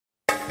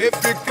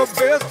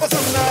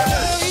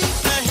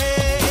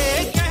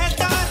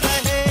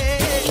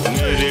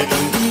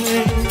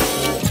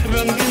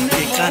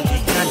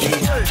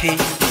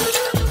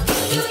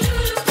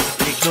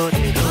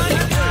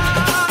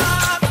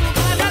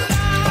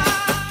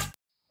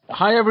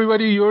Hi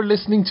everybody, you're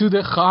listening to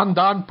the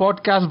Khandaan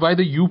podcast by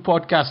the You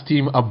Podcast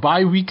team, a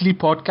bi-weekly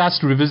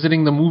podcast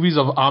revisiting the movies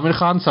of Aamir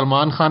Khan,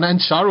 Salman Khan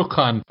and Shah Rukh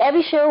Khan.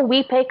 Every show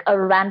we pick a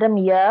random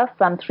year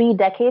from 3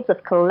 decades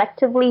of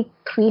collectively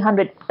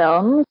 300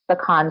 films the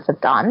Khans have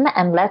done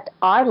and let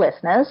our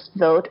listeners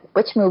vote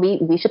which movie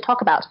we should talk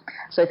about.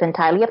 So it's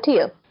entirely up to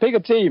you. Pick a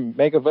team,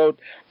 make a vote,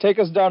 take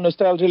us down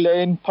nostalgia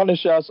lane,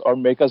 punish us, or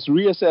make us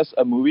reassess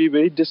a movie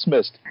we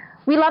dismissed.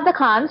 We love the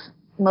Khans,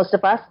 most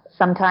of us,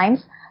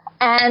 sometimes.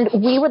 And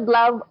we would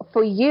love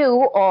for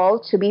you all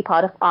to be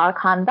part of our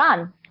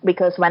Khandaan,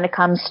 because when it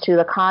comes to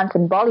the Khans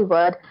in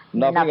Bollywood,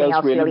 nothing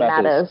else really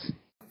matters.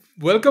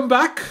 Welcome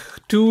back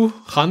to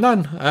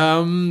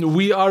Khandaan.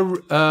 We are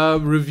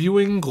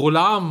reviewing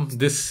Ghulam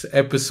this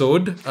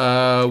episode.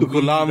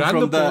 Ghulam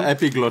from the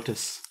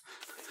epiglottis.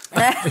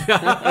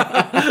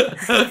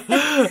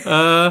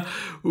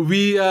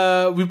 We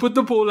put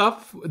the poll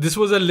up. This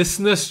was a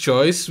listener's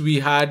choice. We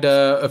had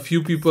a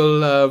few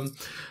people...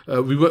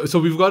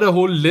 we've got a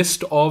whole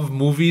list of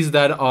movies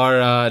that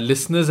our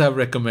listeners have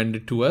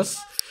recommended to us,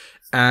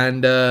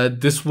 and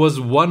this was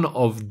one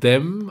of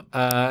them.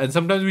 And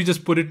sometimes we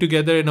just put it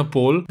together in a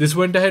poll. This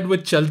went ahead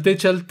with Chalte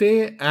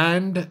Chalte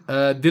and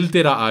Dil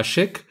Tera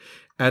Aashik.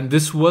 And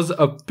this was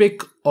a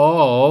pick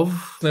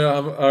of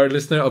our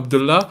listener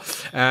Abdullah.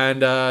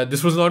 And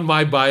this was not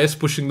my bias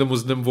pushing the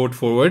Muslim vote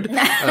forward.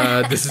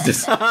 This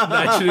just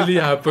naturally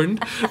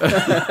happened.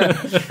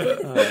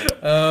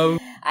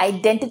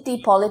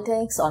 Identity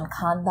Politics on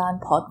Khandaan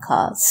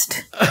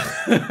Podcast.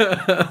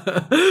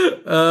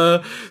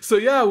 So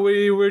yeah,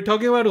 we're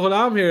talking about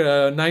Ghulam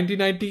here,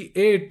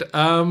 1998.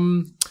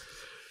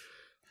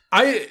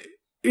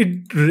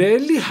 It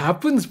rarely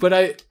happens, but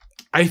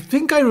I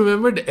think I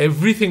remembered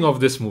everything of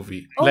this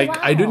movie. Oh, like, wow.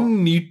 I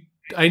didn't need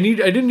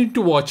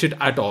to watch it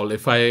at all.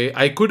 If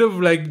I could have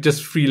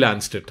just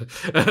freelanced it,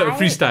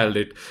 freestyled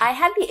it. I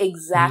had the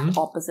exact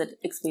opposite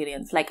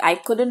experience. Like, I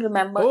couldn't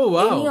remember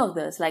any of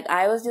this. Like,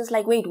 I was just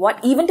like, wait, what?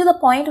 Even to the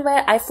point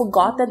where I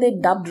forgot that they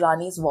dubbed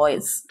Rani's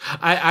voice.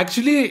 I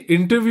actually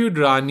interviewed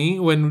Rani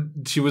when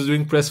she was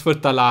doing press for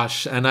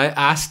Talash, and I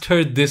asked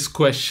her this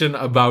question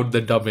about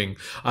the dubbing.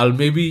 I'll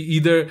maybe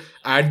either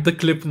add the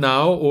clip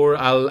now or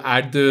I'll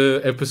add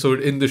the episode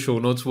in the show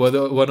notes, one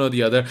or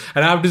the other.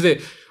 And I have to say,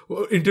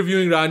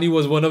 interviewing Rani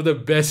was one of the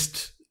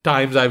best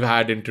times I've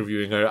had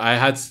interviewing her.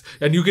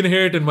 And you can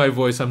hear it in my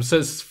voice. I'm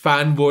just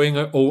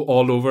fanboying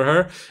all over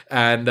her,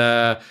 and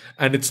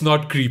it's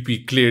not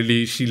creepy.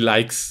 Clearly, she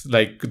likes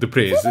the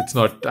praise. It's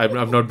not.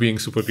 I'm not being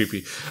super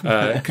creepy.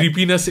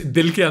 Creepiness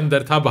dil ke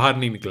andar tha, bahar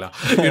nahi nikla.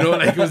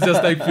 It was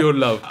just like pure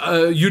love.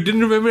 You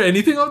didn't remember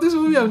anything of this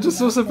movie? I'm just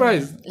so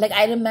surprised. Like,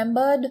 I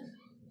remembered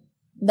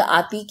the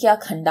Aati Kya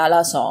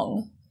Khandala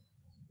song.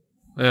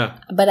 Yeah.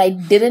 But I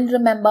didn't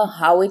remember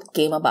how it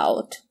came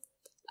about.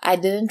 I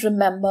didn't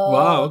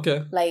remember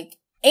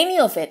any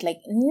of it. Like,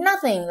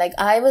 nothing. Like,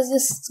 I was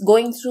just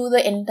going through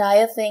the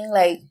entire thing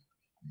like,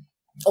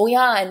 oh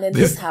yeah, and then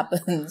this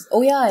happens.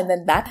 Oh yeah, and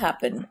then that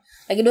happened.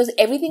 Like,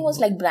 everything was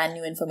like brand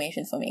new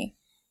information for me.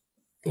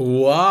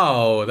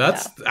 Wow.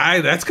 That's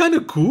kind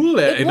of cool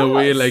in a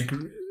way, like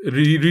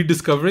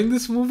rediscovering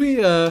this movie.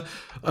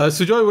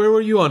 Sujoy, where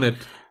were you on it?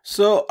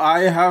 So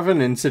I have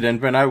an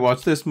incident when I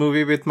watched this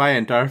movie with my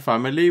entire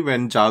family,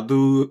 when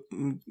Jadoo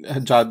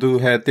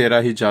hai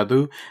tera hi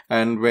jadoo,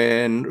 and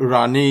when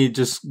Rani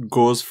just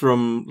goes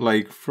from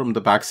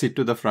the back seat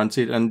to the front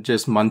seat and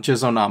just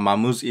munches on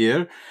Mamu's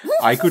ear,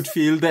 I could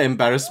feel the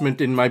embarrassment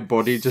in my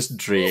body just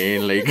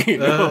drain,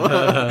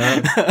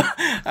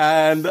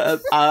 and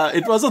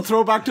it was a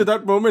throwback to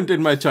that moment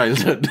in my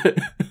childhood.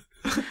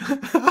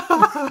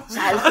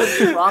 Childhood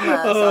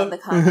traumas on the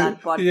Khandaan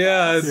podcast.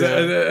 Yes,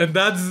 yeah. And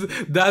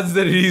that's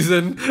the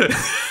reason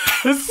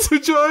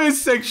Sujoy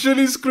is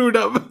sexually screwed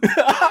up.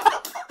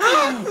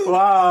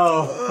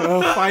 Wow.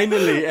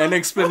 Finally, an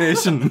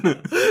explanation.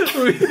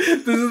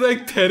 This is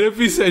like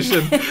therapy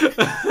session.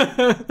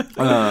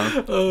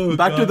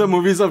 Back to the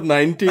movies of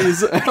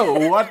 90s.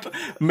 What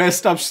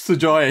messed up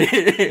Sujoy?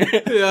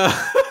 Yeah.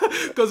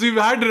 Because we've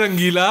had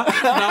Rangila,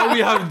 now we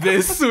have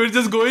this. So we're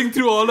just going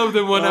through all of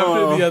them one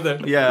after the other.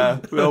 Yeah.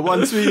 Well,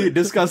 once we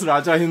discuss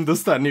Raja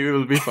Hindustani, we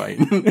will be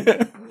fine.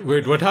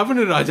 Wait, what happened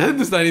in Raja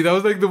Hindustani? That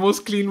was like the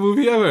most clean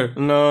movie ever.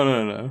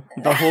 No.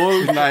 The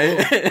whole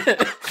night.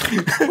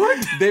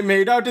 What? They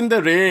made out in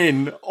the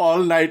rain all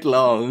night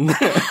long.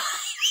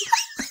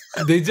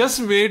 They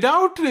just made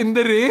out in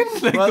the rain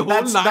the whole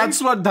night?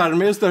 That's what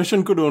Dharmesh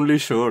Darshan could only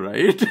show,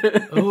 right?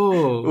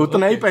 Oh.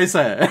 Utna hi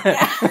paisa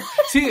hai.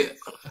 See,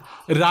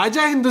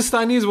 Raja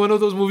Hindustani is one of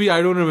those movies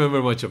I don't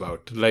remember much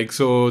about.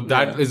 So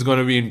that is going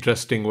to be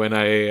interesting when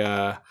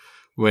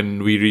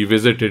we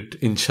revisit it,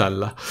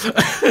 inshallah.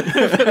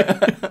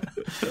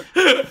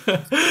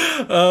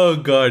 Oh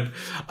God.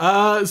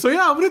 So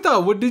yeah, Amrita,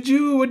 what did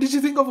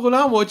you think of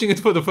Ghulam watching it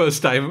for the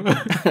first time?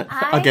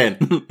 Again.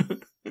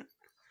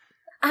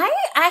 I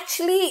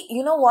actually,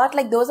 you know what?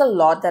 Like, there was a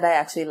lot that I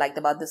actually liked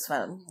about this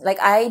film.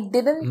 Like, I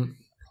don't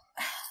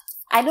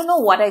know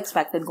what I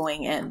expected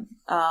going in.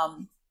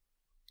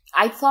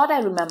 I thought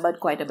I remembered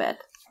quite a bit.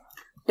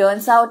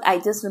 Turns out I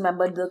just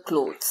remembered the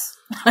clothes.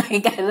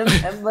 Like,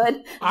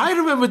 I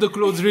remember the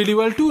clothes really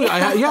well too.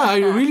 I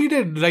really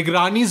did. Like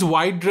Rani's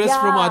white dress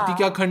from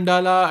Atika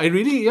Khandala.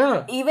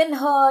 Even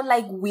her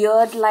like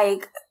weird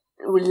like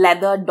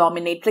leather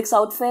dominatrix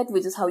outfit,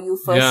 which is how you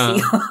first see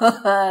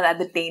her at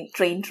the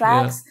train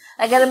tracks.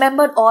 Like, I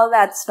remembered all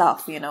that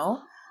stuff, you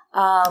know.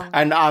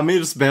 And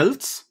Aamir's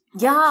belts?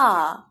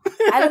 Yeah.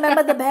 I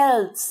remember the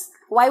belts.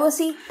 Why was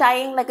he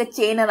tying like a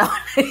chain around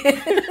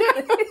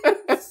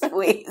his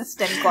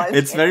waist and calling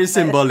It's very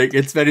symbolic.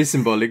 It's very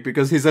symbolic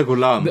because he's a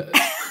Ghulam.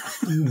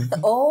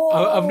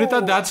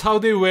 Amrita, that's how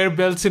they wear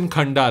belts in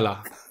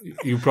Khandala.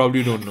 You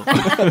probably don't know.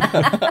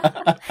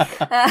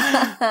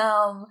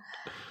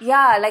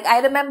 Yeah, like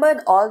I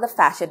remembered all the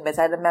fashion bits.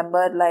 I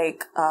remembered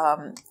like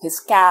his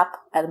cap.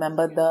 I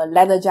remembered the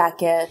leather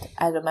jacket.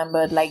 I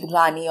remembered like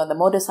Rani on the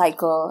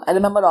motorcycle. I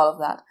remembered all of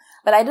that.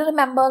 But I didn't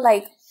remember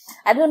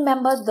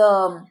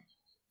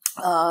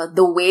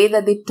the way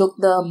that they took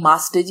the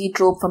Master Ji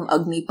trope from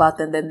Agnipath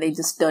and then they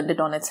just turned it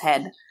on its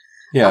head.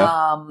 Yeah.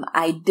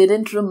 I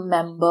didn't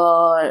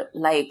remember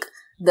like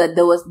there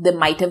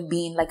might have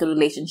been like a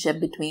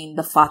relationship between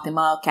the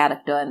Fatima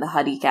character and the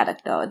Hari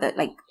character that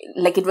like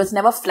it was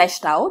never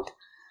fleshed out,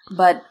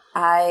 but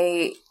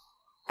I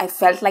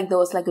felt like there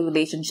was like a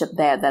relationship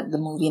there that the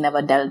movie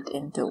never delved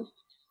into.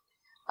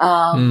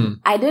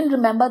 I didn't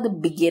remember the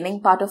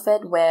beginning part of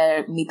it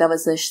where Mita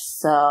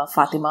Vasisht's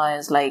Fatima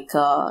is like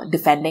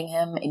defending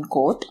him in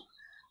court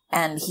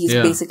and he's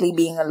basically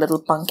being a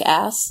little punk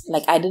ass.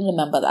 Like, I didn't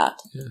remember that.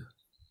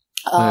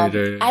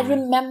 I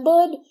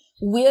remembered,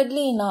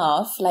 weirdly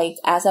enough, like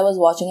as I was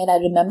watching it, I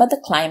remember the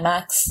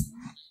climax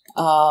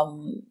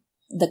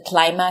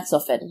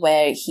of it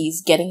where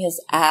he's getting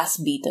his ass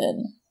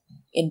beaten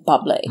in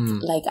public.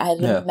 Like, I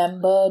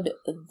remembered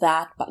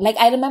that. Like,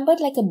 I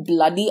remembered like a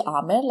bloody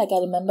Aamir. Like, I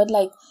remembered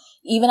like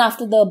even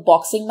after the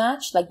boxing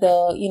match, like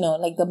the, you know,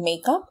 like the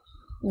makeup,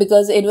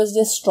 because it was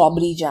just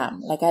strawberry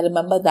jam. Like, I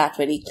remember that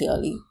very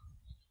clearly.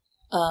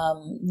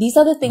 These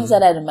are the things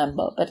that I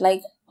remember. But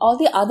like all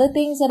the other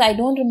things that I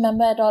don't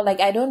remember at all, like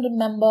I didn't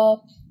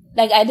remember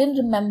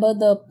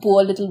the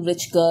poor little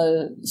rich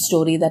girl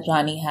story that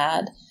Rani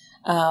had.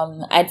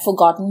 I'd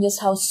forgotten just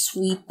how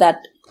sweet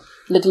that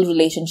little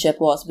relationship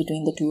was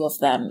between the two of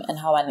them and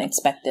how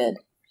unexpected.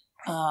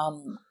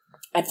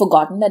 I'd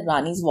forgotten that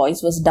Rani's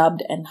voice was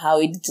dubbed and how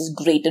it just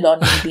grated on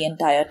me the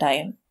entire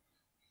time.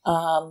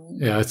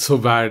 It's so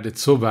bad.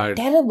 It's so bad.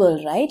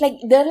 Terrible, right? Like,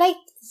 there are like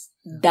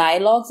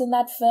dialogues in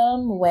that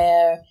film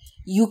where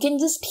you can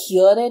just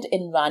hear it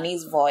in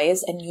Rani's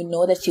voice and you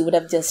know that she would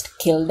have just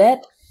killed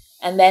it.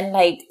 And then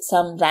like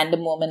some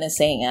random woman is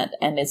saying it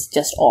and it's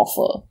just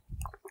awful.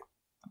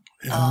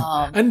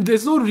 And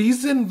there's no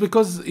reason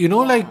because, you know,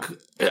 like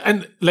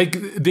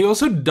they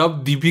also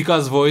dubbed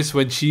Deepika's voice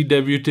when she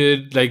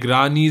debuted, like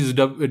Rani's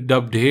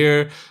dubbed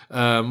here.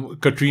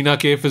 Katrina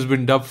Kaif has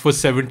been dubbed for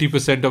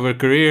 70% of her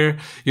career.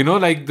 You know,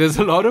 like there's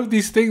a lot of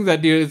these things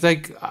that it's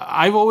like,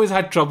 I've always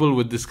had trouble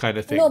with this kind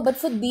of thing. No, but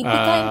for Deepika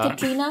and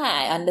Katrina,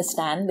 I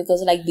understand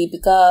because like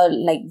Deepika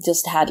like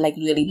just had like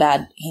really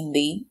bad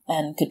Hindi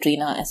and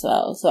Katrina as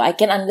well. So I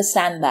can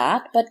understand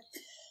that, but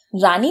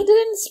Rani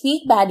didn't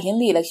speak bad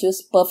Hindi. Like, she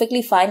was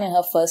perfectly fine in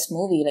her first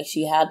movie. Like,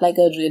 she had like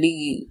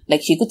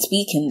she could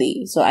speak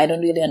Hindi. So I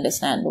don't really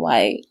understand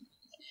why.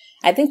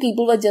 I think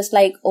people were just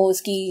like, oh,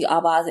 iski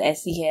awaaz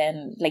aisi hai,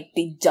 and like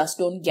they just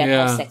don't get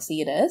how sexy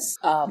it is.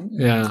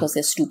 Because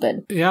they're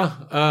stupid. Yeah.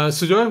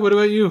 Sujoy, what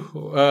about you?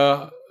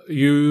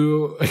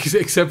 You,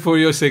 except for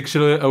your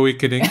sexual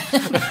awakening.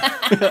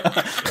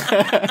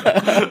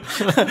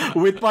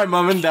 With my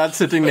mom and dad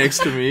sitting next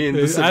to me in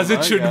the cinema. As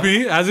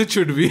it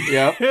should be.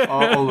 Yeah,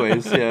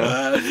 always,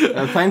 yeah.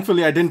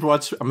 Thankfully, I didn't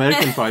watch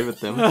American Pie with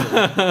them.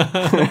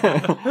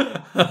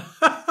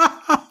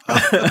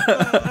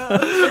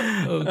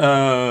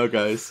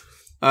 Guys.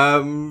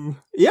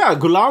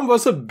 Ghulam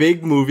was a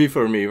big movie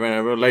for me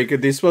whenever,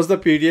 like, this was the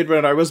period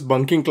where I was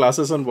bunking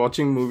classes and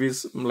watching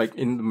movies, like,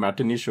 in the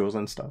matinee shows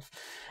and stuff.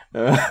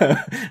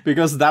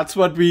 Because that's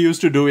what we used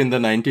to do in the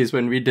 90s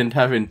when we didn't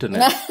have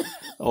internet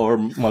or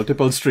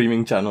multiple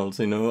streaming channels,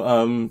 you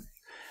know.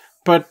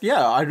 But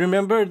yeah, I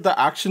remember the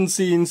action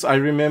scenes. I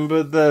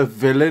remember the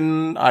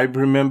villain. I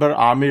remember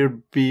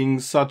Aamir being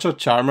such a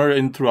charmer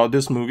throughout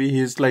this movie.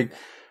 He's like,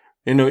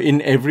 you know,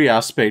 in every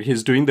aspect.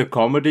 He's doing the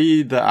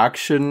comedy, the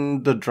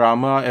action, the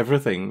drama,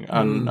 everything.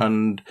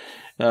 And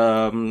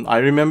I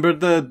remember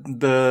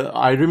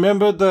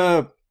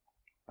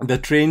the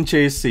train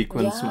chase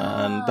sequence,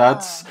 man.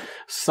 That's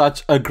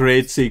such a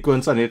great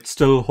sequence and it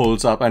still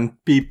holds up.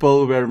 And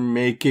people were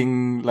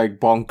making like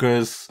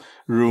bonkers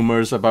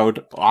rumors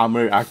about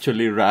Aamir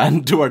actually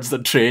ran towards the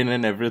train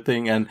and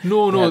everything. And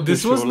no,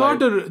 this was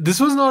not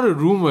a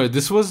rumor.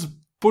 This was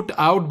put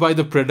out by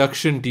the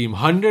production team.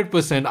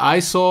 100%. I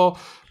saw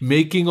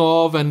making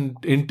of and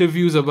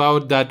interviews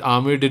about that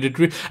Aamir did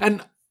it.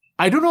 And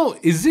I don't know,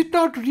 is it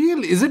not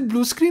real? Is it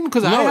blue screen?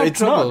 Because I had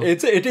trouble. No,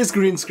 it's not. It is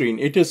green screen.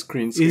 It is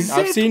green screen.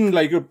 I've seen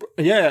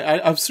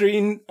I've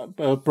seen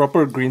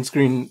proper green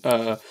screen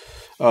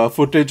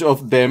footage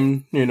of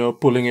them,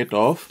 pulling it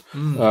off.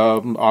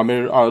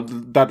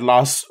 Aamir, that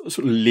last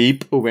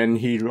leap when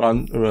he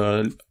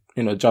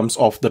jumps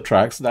off the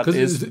tracks. That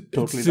is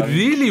totally it's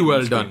really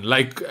well done.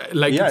 Like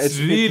it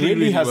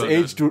really has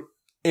well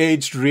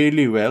aged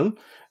really well.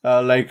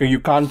 You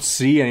can't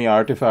see any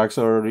artifacts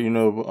or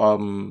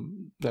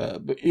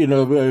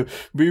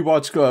we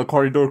watch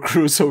Corridor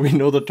Crew, so we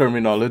know the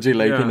terminology.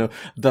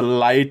 The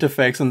light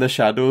effects and the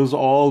shadows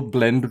all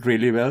blend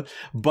really well.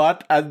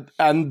 But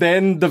and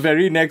then the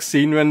very next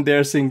scene when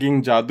they're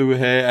singing Jadoo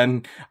Hai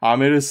and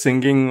Aamir is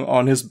singing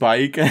on his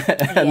bike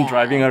and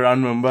driving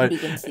around Mumbai,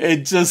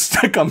 it's just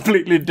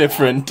completely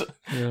different.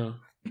 Yeah.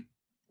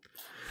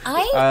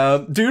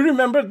 Do you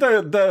remember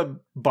the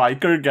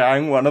biker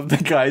gang? One of the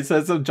guys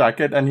has a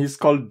jacket and he's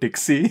called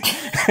Dixie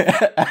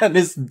and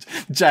his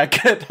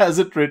jacket has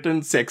it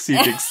written Sexy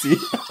Dixie.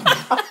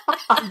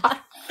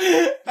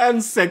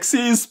 And sexy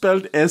is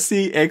spelled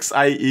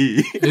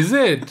SEXIE. Is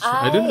it?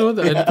 I didn't know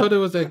that. I thought it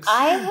was X.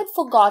 I had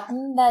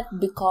forgotten that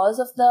because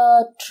of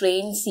the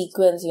train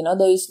sequence,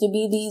 there used to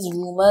be these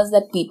rumors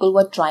that people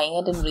were trying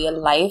it in real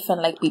life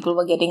and people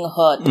were getting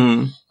hurt.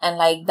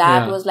 And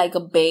that was a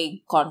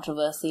big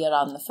controversy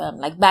around the film.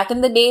 Back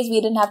in the days,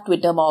 we didn't have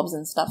Twitter mobs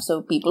and stuff,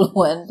 so people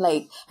weren't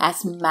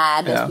as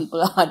mad as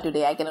people are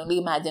today. I can only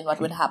imagine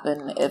what would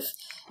happen if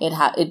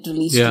it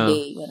released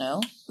today,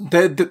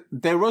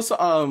 There was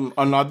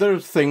another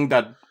thing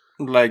that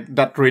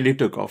really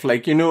took off.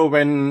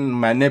 When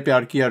Maine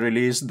Pyar Kiya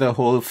released, the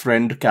whole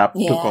friend cap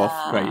took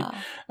off, right?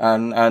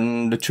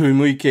 And the Chui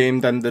Mui came,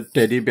 then the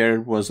teddy bear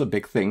was a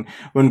big thing.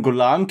 When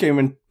Ghulam came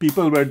and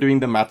people were doing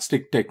the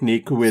matchstick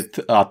technique with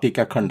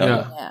Atika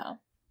Khandala.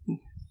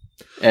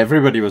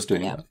 Everybody was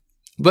doing that.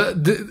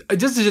 But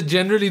just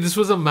generally, this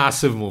was a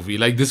massive movie.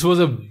 This was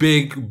a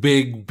big,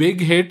 big,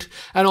 big hit.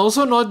 And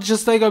also not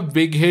just a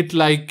big hit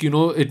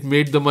it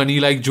made the money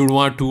like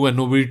Judwa 2 and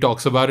nobody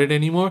talks about it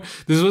anymore.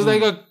 This was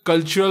a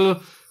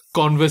cultural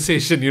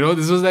conversation,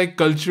 this was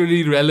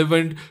culturally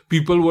relevant.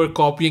 People were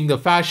copying the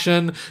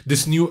fashion.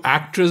 This new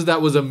actress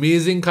that was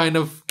amazing kind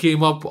of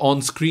came up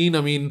on screen.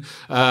 I mean,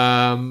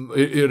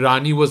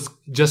 Rani was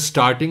just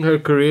starting her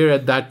career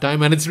at that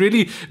time, and it's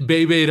really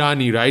Baby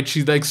Rani, right?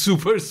 She's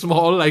super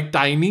small,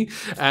 tiny,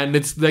 and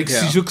it's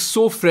she looks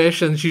so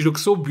fresh and she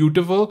looks so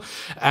beautiful.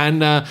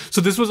 And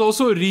so this was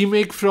also a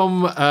remake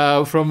from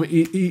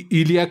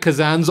Elia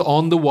Kazan's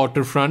On the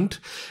Waterfront.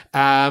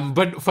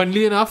 But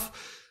funnily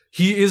enough,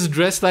 he is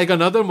dressed like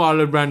another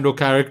Marlon Brando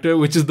character,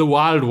 which is the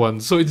wild one.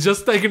 So it's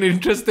just an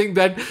interesting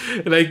that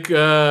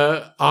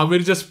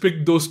Aamir just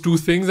picked those two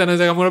things and I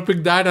was I'm going to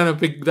pick that and I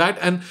picked that.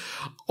 And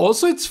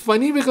also it's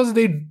funny because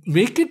they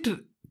make it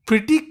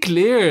pretty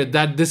clear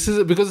that this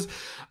is because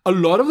a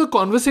lot of the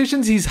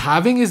conversations he's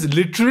having is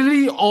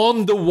literally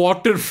on the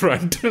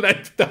waterfront.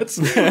 That's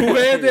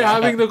where they're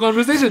having the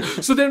conversation.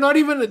 So they're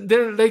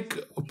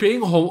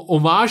paying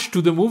homage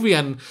to the movie.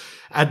 And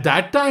at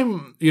that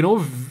time,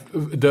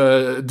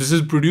 this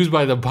is produced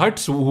by the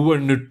Bhatts, who were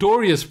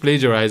notorious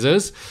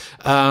plagiarizers,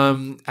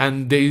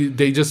 and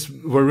they just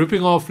were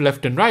ripping off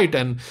left and right.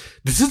 And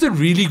this is a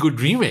really good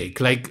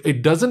remake.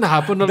 It doesn't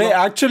happen a lot. They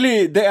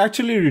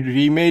actually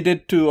remade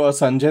it to a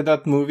Sanjay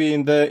Dutt movie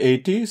in the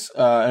 80s,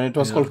 and it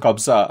was called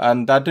Kabza,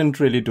 and that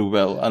didn't really do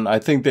well. And I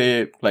think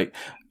they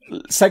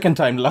second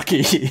time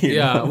lucky.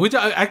 Which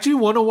I actually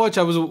want to watch.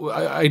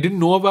 I didn't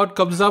know about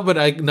Kabza, but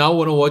I now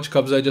want to watch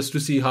Kabza just to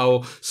see how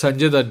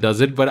Sanjay Dutt does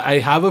it. But I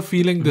have a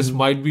feeling this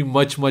might be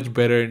much, much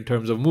better in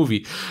terms of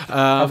movie.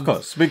 Of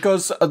course,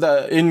 because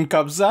in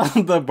Kabza,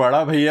 the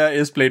Bada Bhaiya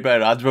is played by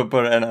Raj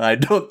Babbar, and I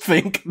don't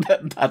think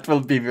that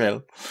will be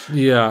well.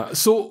 Yeah.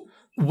 So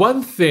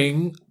one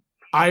thing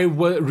I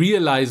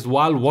realized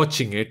while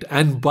watching it,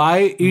 and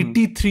by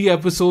 83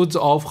 episodes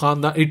of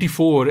Khandaan,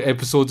 84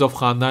 episodes of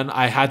Khandaan,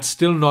 I had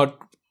still not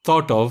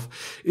thought of,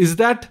 is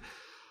that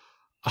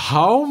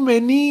how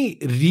many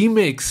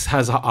remakes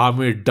has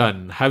Aamir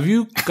done? Have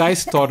you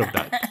guys thought of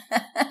that?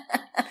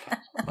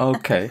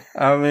 Okay.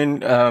 I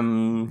mean,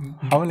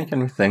 how many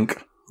can we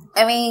think?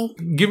 I mean,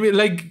 give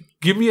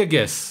me a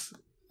guess,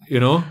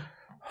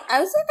 I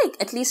would say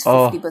at least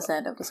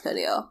 50% of his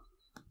career.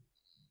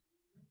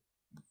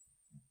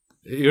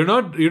 You're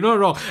not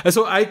wrong.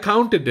 So I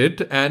counted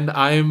it, and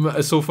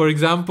for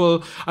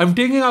example, I'm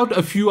taking out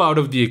a few out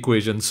of the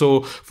equation.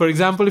 So for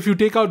example, if you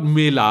take out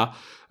Mela,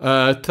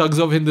 Thugs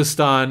of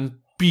Hindustan,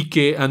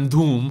 PK and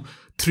Dhoom,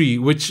 3,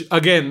 which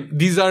again,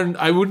 these aren't,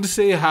 I wouldn't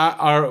say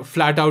are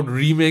flat out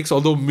remakes,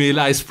 although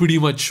Mela is pretty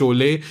much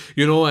Sholay,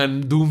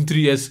 and Doom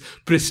 3 as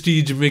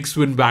Prestige mixed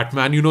with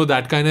Batman,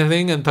 that kind of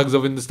thing, and Thugs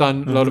of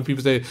Hindustan, a lot of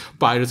people say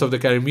Pirates of the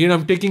Caribbean.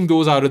 I'm taking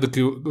those out of the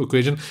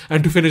equation.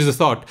 And to finish the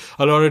thought,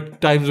 a lot of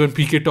times when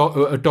PK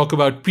talk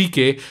about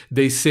PK,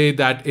 they say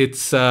that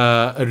it's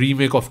a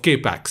remake of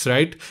K-Pax,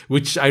 right?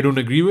 Which I don't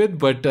agree with,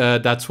 but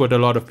that's what a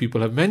lot of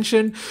people have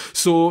mentioned.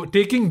 So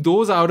taking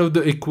those out of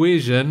the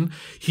equation,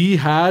 he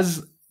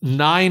has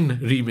 9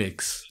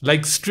 remakes,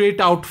 like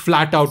straight out,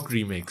 flat out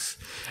remakes.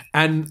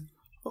 And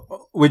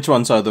which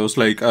ones are those?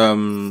 Like,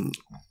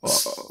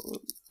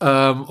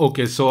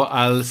 okay, so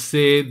I'll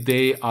say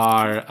they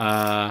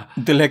are.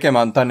 Dil hai ke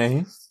manta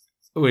nahi.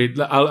 Wait,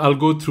 I'll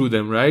go through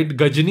them, right?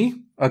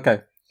 Gajani.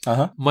 Okay.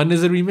 Man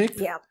is a remake.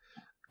 Yeah.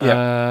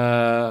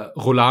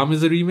 Ghulam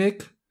is a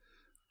remake.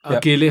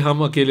 Akele Hum,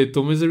 Akele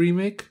Tum is a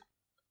remake.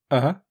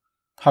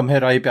 Hum Hai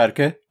Rai Pyar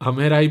Ke. Hum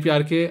Hai Rai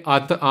Pyar Ke.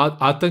 Atak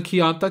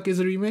Hi Atak is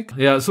a remake.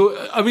 Yeah, so,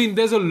 I mean,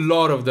 there's a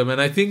lot of them,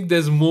 and I think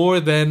there's more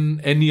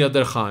than any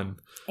other Khan.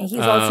 And he's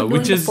also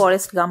doing the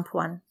Forrest Gump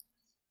one.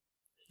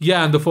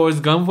 Yeah, and the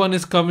Forrest Gump one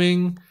is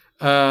coming.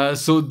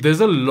 So there's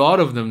a lot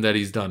of them that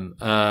he's done.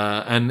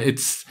 And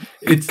it's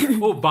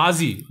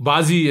Bazi.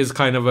 Bazi is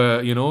kind of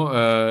a,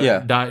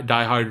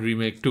 Die Hard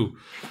remake too.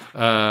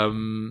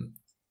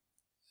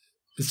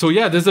 So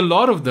yeah, there's a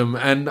lot of them.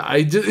 And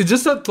it's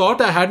just a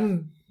thought I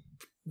hadn't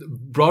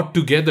brought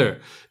together,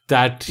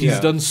 that he's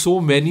done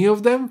so many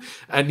of them.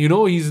 And,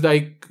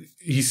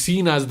 he's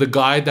seen as the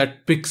guy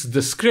that picks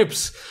the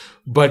scripts,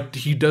 but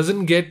he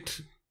doesn't get,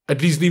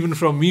 at least even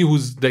from me,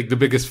 who's like the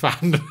biggest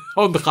fan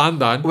of the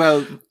Khandaan.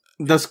 Well,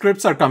 the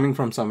scripts are coming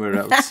from somewhere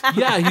else.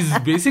 Yeah, he's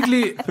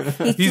basically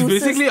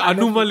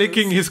Anu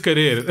Maliking his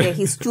career. Yeah,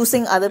 he's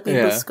choosing other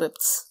people's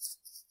scripts.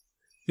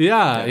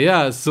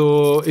 Yeah.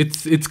 So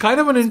it's kind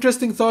of an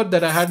interesting thought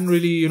that I hadn't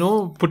really,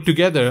 put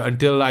together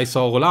until I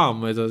saw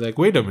Ghulam. I was like,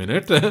 wait a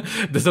minute,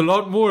 there's a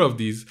lot more of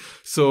these.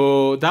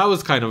 So that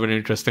was kind of an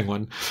interesting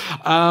one.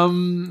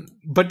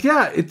 But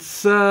yeah,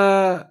 it's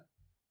a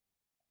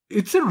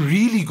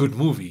really good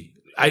movie.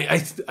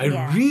 I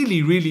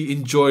really, really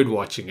enjoyed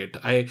watching it.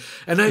 I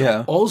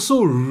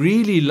also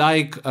really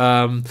like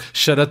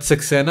Sharat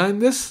Saxena in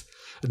this,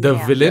 the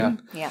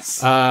villain. Yeah.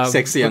 Yes.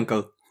 Sexy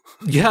uncle.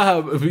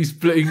 Yeah, he's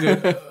playing,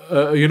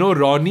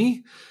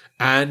 Ronnie.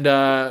 And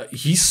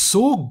he's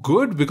so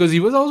good because he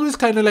was always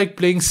kind of like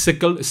playing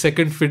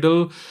second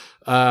fiddle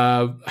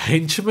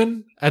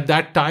henchman at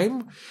that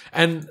time.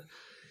 And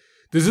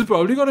this is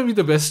probably going to be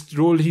the best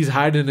role he's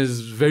had in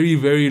his very,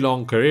 very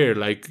long career,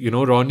 like,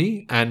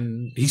 Ronnie.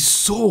 And he's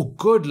so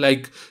good.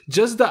 Like,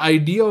 just the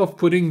idea of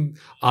putting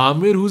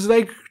Aamir, who's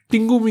like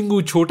Tingu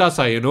Mingu Chota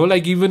Sa,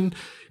 like even...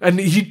 And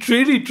he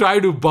really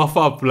tried to buff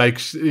up, like,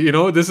 this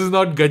is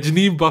not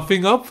Gajni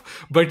buffing up,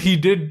 but he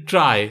did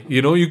try,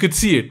 you could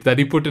see it, that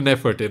he put an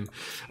effort in.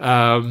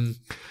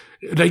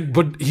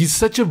 But he's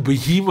such a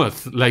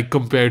behemoth, like,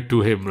 compared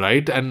to him,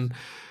 right? And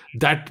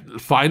that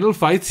final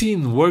fight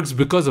scene works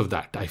because of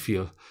that, I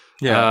feel.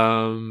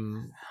 Yeah.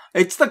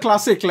 It's the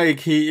classic,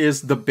 like, he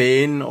is the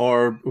Bane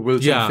or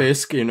Wilson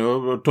Fisk,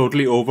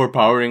 totally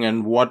overpowering.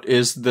 And what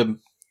is the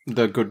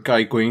good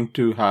guy going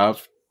to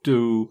have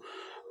to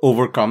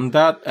overcome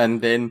that?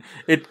 And then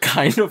it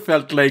kind of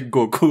felt like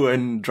Goku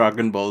and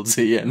Dragon Ball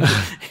Z. And,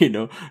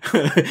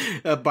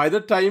 by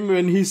the time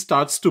when he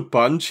starts to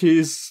punch,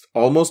 he's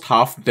almost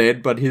half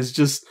dead, but he's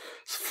just,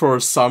 for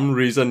some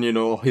reason,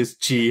 his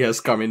chi has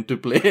come into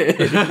play.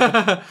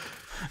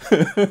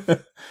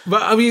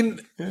 But I mean...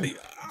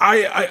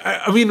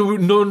 I mean,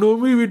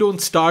 normally we don't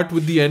start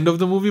with the end of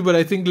the movie, but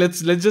I think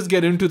let's just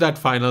get into that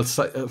final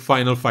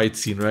fight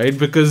scene, right?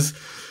 Because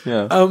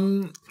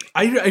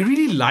I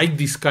really like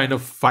these kind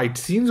of fight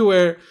scenes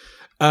where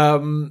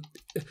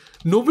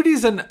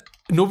nobody's an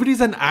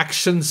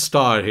action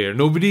star here.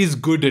 Nobody's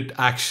good at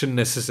action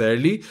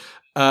necessarily,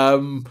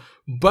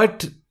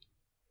 but.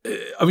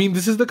 I mean,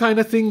 this is the kind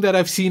of thing that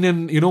I've seen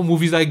in,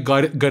 movies like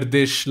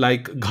Gardish,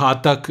 like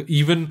Ghatak,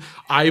 even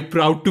I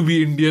Proud to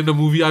be Indian, a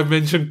movie I've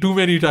mentioned too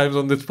many times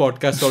on this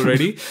podcast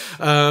already.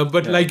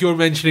 But like you're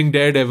mentioning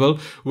Daredevil,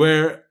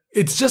 where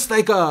it's just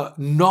like a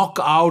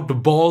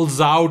knockout, balls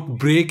out,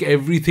 break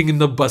everything in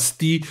the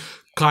basti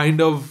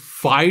kind of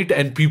fight,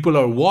 and people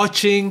are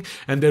watching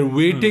and they're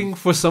waiting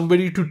for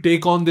somebody to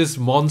take on this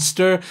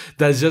monster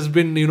that's just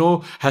been,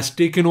 has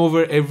taken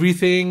over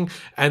everything.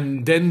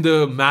 And then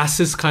the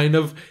masses kind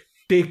of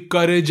take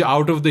courage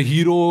out of the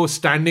hero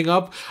standing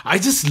up. I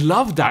just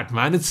love that,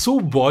 man. It's so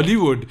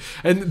Bollywood.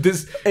 And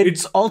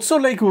it's also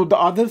like, the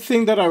other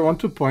thing that I want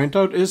to point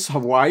out is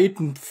why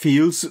it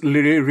feels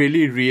really,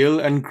 really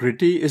real and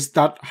gritty is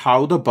that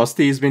how the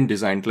basti has been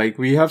designed. Like,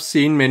 we have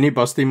seen many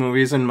basti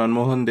movies in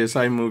Manmohan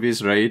Desai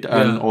movies, right?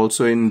 And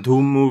also in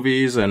Dhoom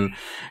movies, and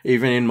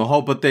even in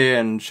Mohabbatein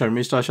and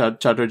Sharmishta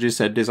Chatterjee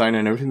set design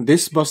and everything.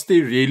 This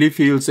basti really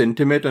feels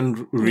intimate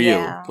and real.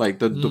 Yeah. Like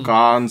the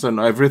dukans and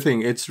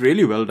everything. It's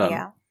really well done. Yeah.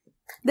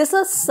 There's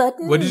a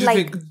certain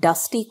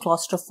dusty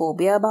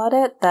claustrophobia about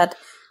it that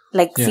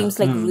seems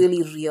like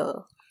really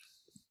real.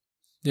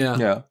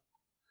 Yeah.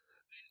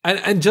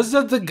 And just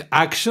that the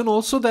action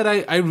also that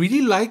I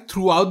really like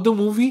throughout the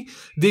movie,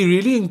 they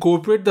really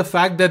incorporate the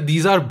fact that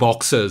these are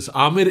boxers.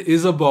 Aamir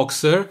is a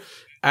boxer,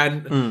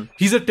 and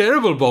he's a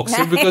terrible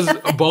boxer because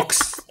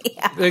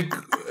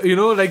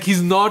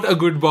he's not a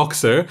good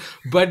boxer.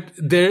 But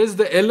there is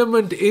the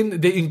element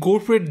they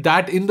incorporate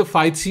that in the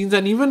fight scenes,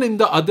 and even in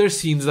the other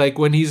scenes, like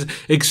when he's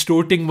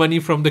extorting money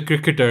from the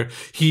cricketer,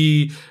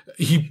 he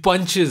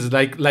punches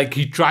like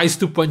he tries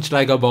to punch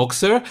like a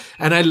boxer,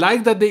 and I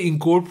like that they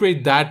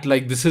incorporate that,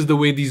 like this is the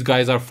way these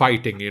guys are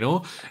fighting,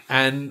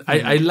 and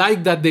I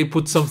like that they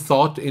put some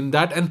thought in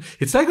that, and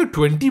it's like a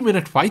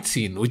 20-minute fight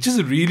scene, which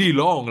is really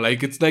long,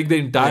 like it's like the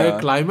entire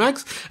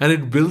climax, and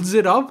it builds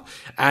it up,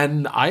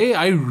 and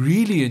I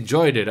really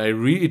enjoyed it.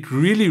 It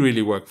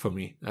really worked for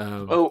me.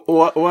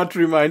 What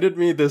reminded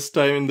me this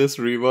time in this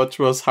rewatch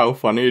was how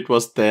funny it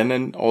was then,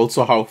 and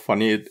also how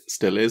funny it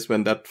still is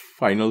when that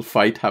final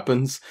fight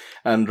happens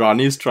and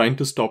Rani is trying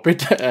to stop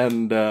it,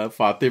 and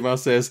Fatima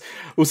says,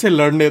 "Use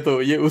ladne to,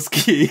 ye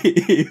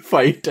uski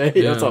fight hai,"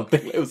 or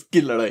something like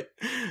uski ladai.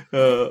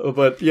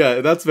 But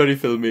yeah, that's very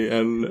filmy,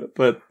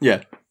 but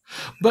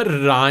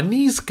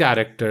Rani's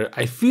character,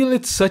 I feel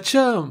it's such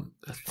a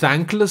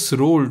thankless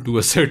role to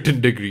a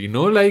certain degree,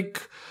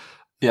 like.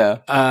 Yeah.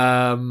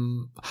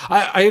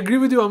 I agree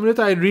with you, Amrit.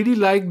 I really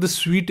like the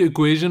sweet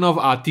equation of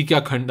Aati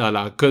Kya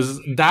Khandala,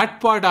 because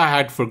that part I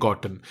had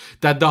forgotten,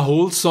 that the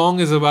whole song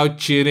is about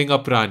cheering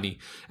up Rani,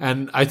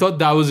 and I thought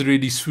that was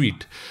really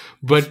sweet.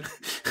 But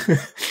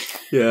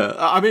yeah,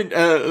 I mean,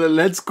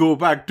 let's go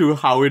back to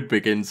how it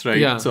begins, right?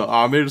 Yeah. So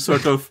Aamir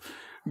sort of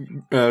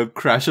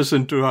crashes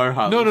into her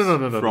house. No.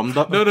 From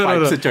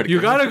the You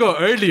gotta go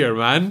earlier,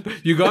 man.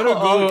 You gotta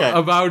go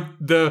about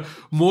the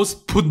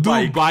most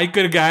puddu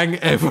biker gang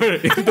ever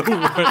in the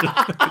world.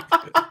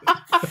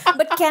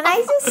 But can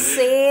I just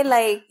say,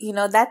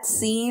 that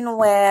scene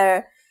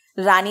where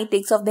Rani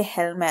takes off the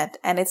helmet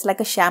and it's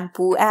like a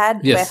shampoo ad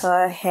where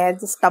her hair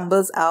just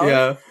tumbles out?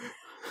 Yeah.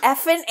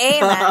 Effing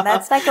A, man.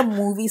 That's like a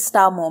movie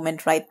star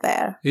moment right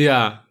there.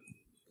 Yeah.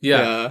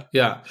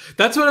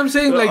 That's what I'm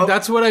saying. Like,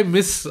 that's what I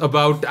miss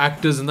about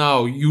actors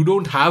now. You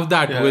don't have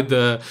that with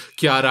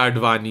Kiara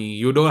Advani.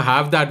 You don't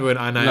have that with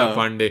Anaya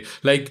Pandey.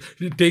 Like,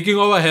 taking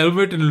off a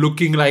helmet and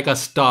looking like a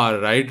star,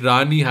 right?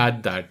 Rani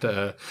had that.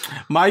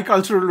 My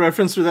cultural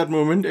reference to that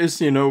moment is,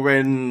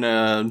 when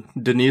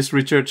Denise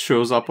Richards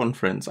shows up on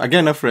Friends.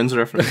 Again, a Friends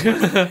reference.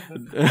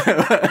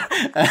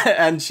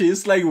 And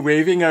she's like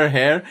waving her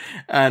hair,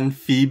 and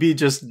Phoebe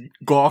just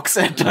gawks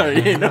at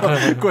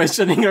her,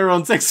 questioning her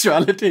own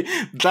sexuality.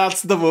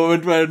 That's the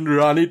moment when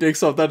Rani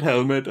takes off that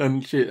helmet,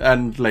 and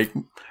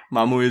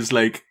Mamu is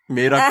like,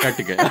 "Mera cut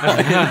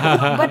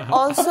gaya." But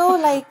also,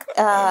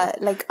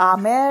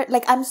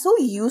 Aamir, I'm so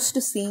used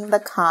to seeing the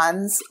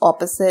Khans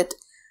opposite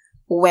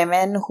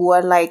women who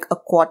are like a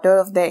quarter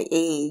of their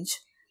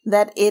age,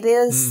 that it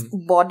is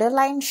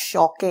borderline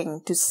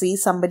shocking to see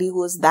somebody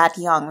who is that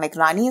young. Like,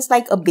 Rani is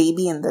like a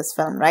baby in this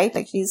film, right?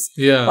 Like, she's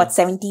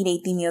 17,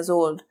 18 years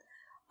old.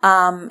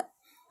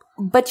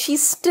 But she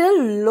still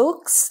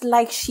looks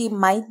like she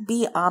might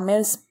be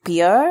Aamir's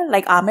peer.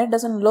 Like, Aamir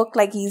doesn't look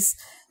like he's,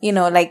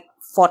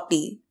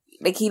 40.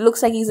 Like, he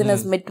looks like he's in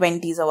his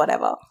mid-20s or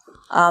whatever.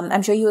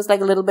 I'm sure he was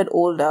like a little bit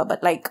older,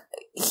 but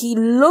he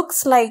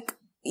looks like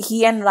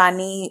he and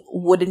Rani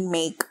wouldn't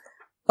make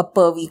a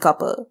pervy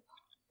couple.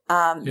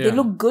 They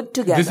look good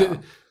together.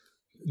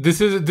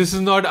 This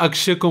is not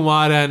Akshay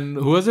Kumar and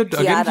who was it?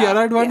 Again,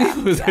 Kiara Advani?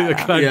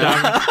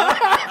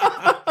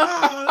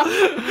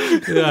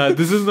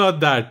 This is not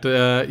that.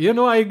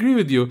 I agree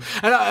with you.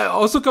 And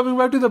also, coming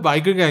back to the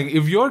biker gang,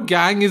 if your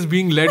gang is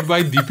being led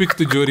by Dipak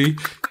Tijori,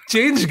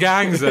 change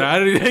gangs.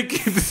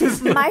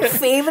 My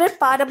favorite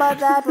part about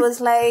that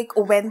was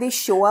when they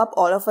show up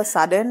all of a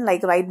sudden,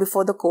 right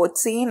before the court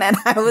scene, and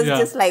I was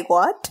just like,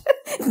 what?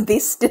 They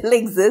still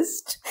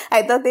exist?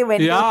 I thought they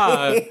went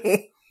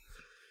away.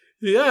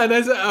 Yeah, and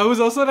I was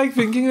also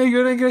thinking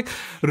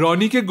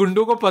Ronnie ke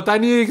gundo ko pata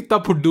nahi hai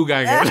kitna phuddu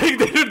gang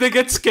hai. They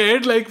get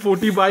scared,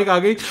 40 bike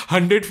aa gayi,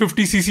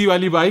 150cc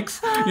wali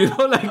bikes,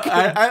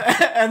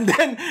 and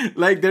then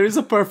there is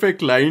a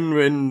perfect line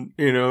when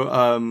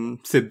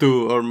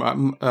Sidhu or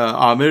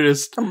Aamir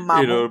is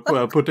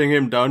putting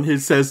him down. He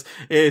says,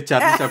 "Hey,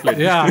 Charlie Chaplin."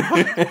 Yeah.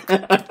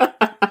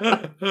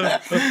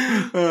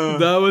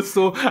 That was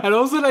so, and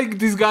also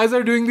these guys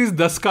are doing this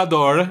 10 ka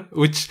daud,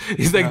 which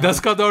is 10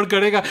 ka daud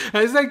karega,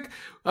 and it's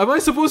am I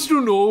supposed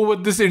to know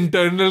what this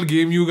internal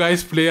game you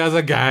guys play as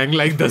a gang,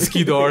 10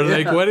 ki daud,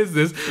 what is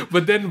this?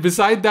 But then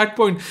beside that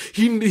point,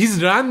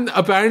 he's ran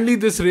apparently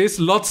this race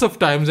lots of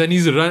times, and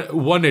he's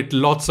won it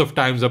lots of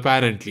times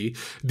apparently.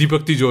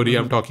 Dipak Tijori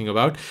I'm talking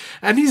about,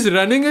 and he's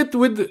running it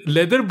with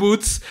leather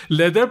boots,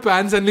 leather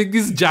pants, and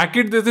this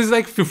jacket that is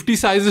 50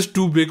 sizes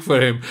too big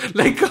for him.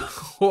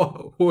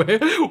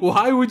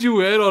 Why would you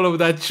wear all of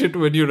that shit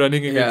when you're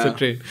running against a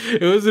train?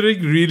 It was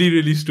really,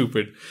 really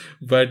stupid.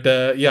 But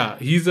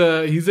he's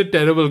a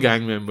terrible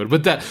gang member.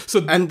 But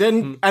and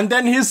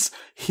then his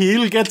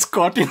heel gets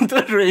caught in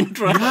the train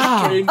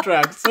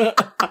tracks.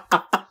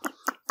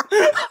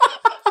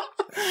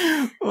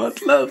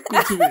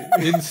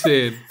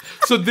 Insane.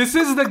 So this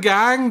is the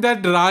gang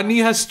that Rani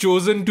has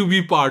chosen to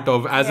be part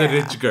of as a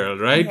rich girl,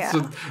 right? Yeah.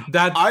 So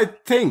that I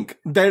think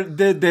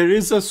there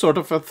is a sort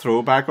of a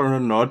throwback or a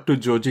nod to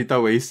Jo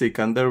Jeeta Wahi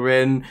Sikandar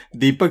when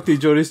Dipak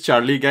Tijori's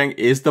Charlie gang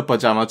is the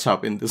pajama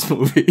chap in this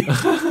movie.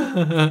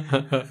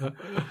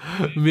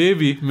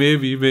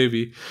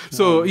 Maybe.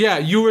 So yeah,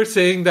 you were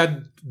saying that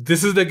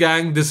this is the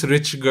gang this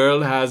rich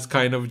girl has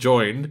kind of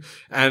joined,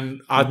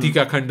 and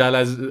Atika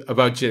Khandala is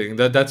about cheating.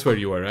 That's where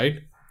you were,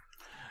 right?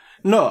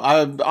 No,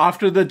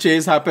 after the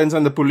chase happens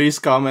and the police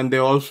come and they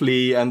all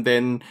flee, and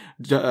then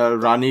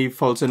Rani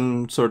falls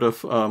in sort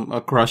of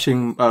a crush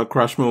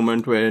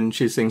moment when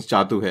she sings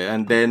Jadoo Hai,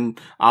 and then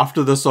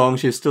after the song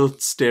she's still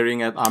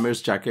staring at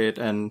Aamir's jacket,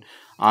 and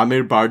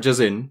Aamir barges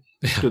in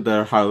to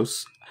their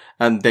house.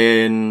 And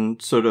then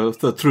sort of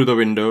through the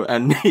window,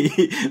 and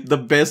the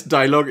best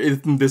dialogue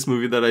in this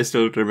movie that I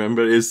still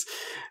remember is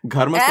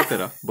 "Ghar mast hai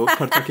tera, bahut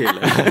kharcha khel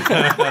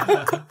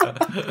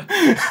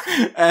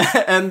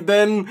hai." And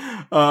then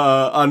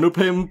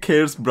Anupam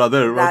Kher's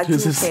brother, what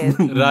is his name?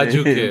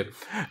 Raju Kher.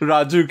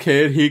 Raju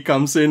Kher, he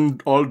comes in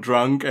all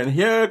drunk, and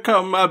 "Here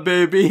come my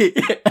baby."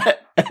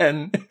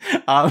 And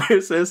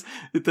Aamir says,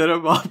 "Tera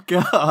baap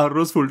kya har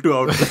roz fultu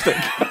out karta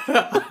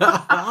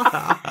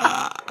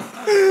hai?"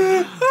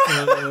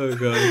 Oh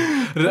god.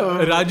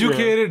 Raju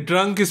Kher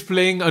drunk is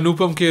playing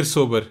Anupam Kher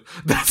sober.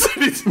 That's what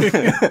he's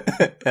saying.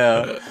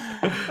 Yeah.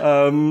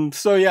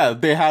 So yeah,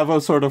 they have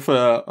a sort of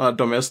a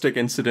domestic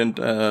incident,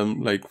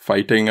 like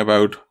fighting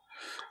about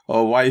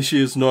why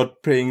she is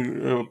not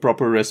paying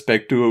proper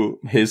respect to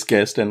his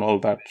guest and all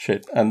that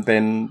shit. And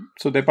then,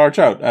 so they parch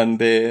out, and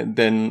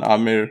then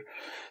Aamir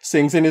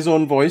sings in his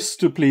own voice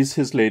to please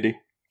his lady.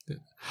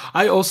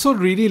 I also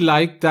really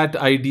like that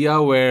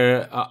idea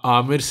where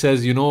Aamir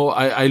says,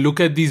 I look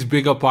at these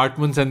big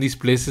apartments and these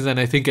places and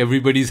I think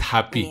everybody's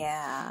happy.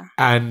 Yeah.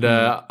 And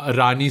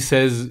Rani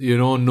says,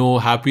 no,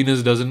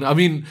 happiness doesn't... I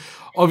mean,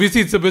 obviously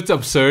it's a bit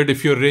absurd.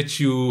 If you're rich,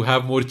 you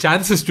have more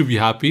chances to be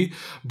happy.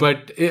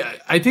 But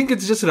I think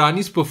it's just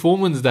Rani's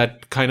performance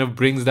that kind of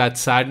brings that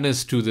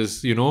sadness to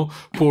this,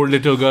 poor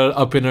little girl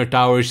up in her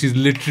tower. She's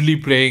literally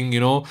playing,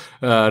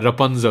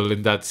 Rapunzel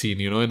in that scene,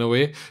 in a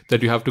way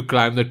that you have to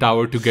climb the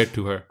tower to get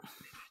to her.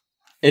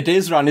 It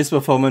is Rani's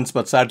performance,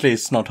 but sadly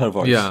it's not her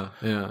voice. Yeah.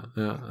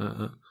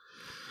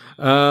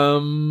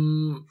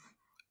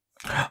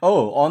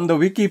 On the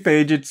wiki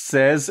page it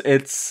says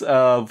it's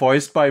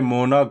voiced by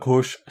Mona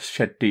Ghosh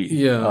Shetty.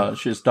 Yeah.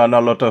 She's done a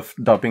lot of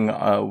dubbing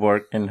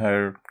work in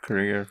her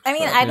career. I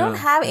mean, I don't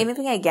have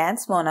anything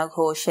against Mona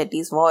Ghosh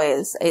Shetty's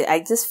voice.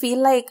 I just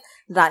feel like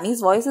Rani's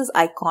voice is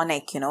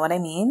iconic, you know what I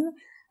mean?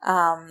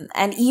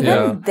 And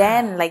even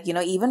then,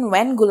 even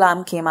when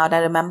Ghulam came out, I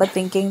remember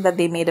thinking that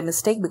they made a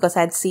mistake because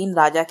I'd seen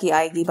Raja Ki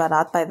Aayegi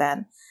Baraat by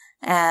then.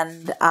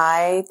 And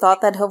I thought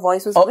that her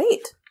voice was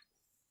great.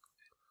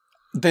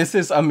 This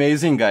is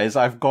amazing, guys.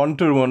 I've gone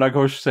to Mona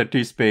Ghosh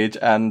Shetty's page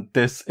and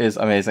this is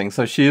amazing.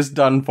 So she's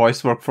done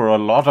voice work for a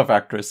lot of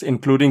actors,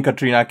 including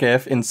Katrina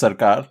Kaif in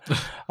Sarkar,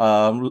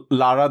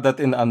 Lara Dutt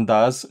in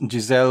Andaz,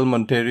 Giselle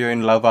Monteiro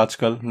in Love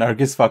Aajkal,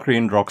 Nargis Fakhri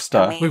in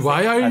Rockstar. Amazing. Wait,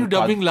 why are you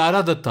dubbing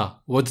Lara Datta?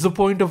 What's the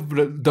point of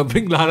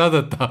dubbing Lara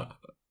Datta?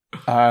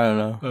 I don't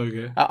know.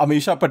 Okay.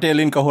 Amisha Patel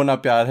in Kaho Na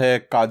Pyar Hai,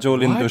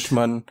 Kajol in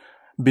Dushman,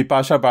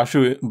 Bipasha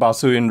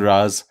Basu in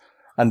Raz,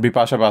 and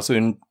Bipasha Basu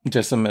in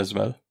Jism as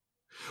well.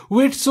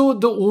 Wait, so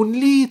the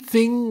only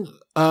thing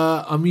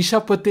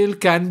Amisha Patel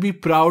can be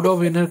proud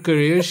of in her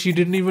career, she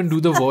didn't even do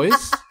the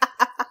voice?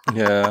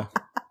 Yeah.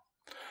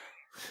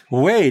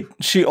 Wait,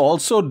 she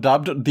also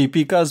dubbed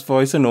Deepika's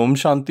voice in Om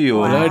Shanti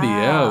Om. Bloody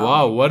yeah,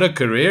 wow, what a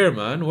career,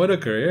 man. What a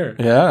career.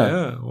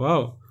 Yeah,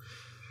 wow.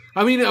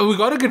 I mean, we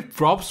gotta get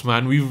props,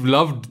 man. We've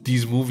loved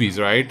these movies,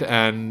 right?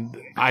 And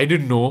I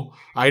didn't know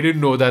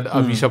that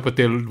Amisha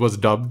Patel was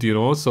dubbed,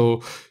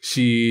 so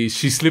she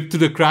slipped through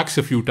the cracks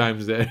a few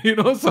times there,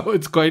 so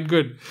it's quite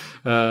good.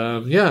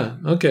 Yeah,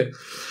 okay.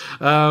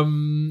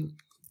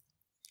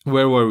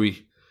 Where were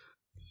we?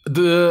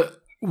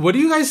 What do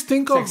you guys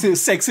think of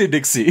Sexy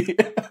Dixie?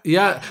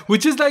 Yeah,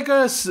 which is like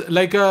a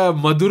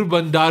Madhur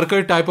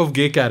Bhandarkar type of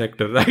gay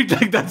character, right?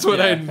 Like that's what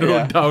I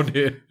wrote down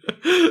here.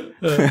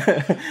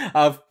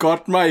 I've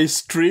got my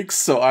streaks,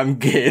 so I'm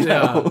gay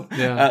now.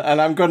 Yeah.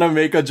 And I'm gonna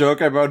make a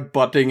joke about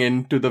butting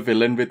into the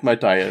villain with my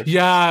tire.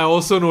 Yeah, I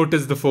also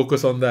noticed the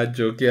focus on that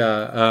joke.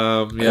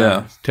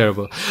 Yeah.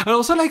 Terrible. And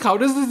also, how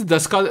does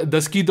this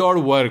Daski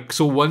Daur work?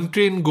 So one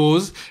train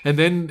goes, and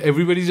then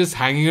everybody's just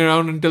hanging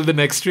around until the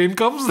next train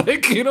comes?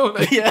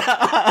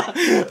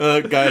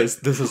 Yeah. Guys,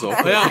 this is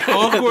awkward. Yeah,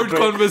 awkward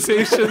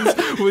conversations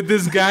with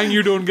this gang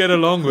you don't get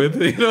along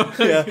with,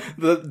 Yeah,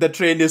 the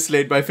train is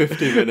late by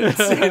 50 minutes.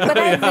 But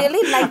I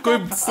really like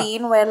that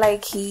scene where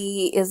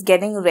he is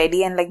getting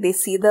ready and they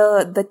see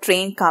the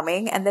train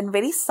coming, and then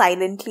very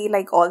silently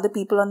all the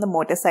people on the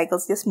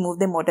motorcycles just move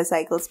their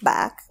motorcycles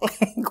back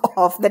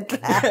off the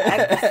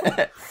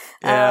track.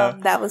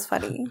 That was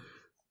funny.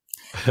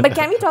 But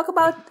can we talk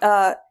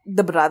about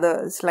the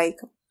brothers,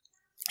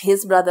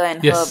 his brother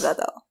and her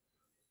brother?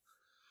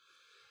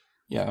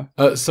 Yeah.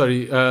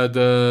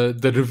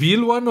 The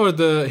reveal one or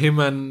the him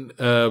and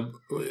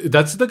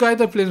that's the guy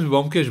that plays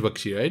Vamkesh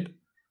Bakshi, right?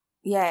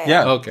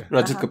 Yeah. Okay.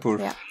 Rajat Kapoor.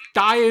 Yeah.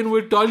 Tie in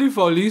with Tolly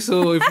Folly.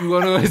 So if you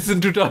want to listen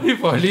to Tolly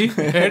Folly,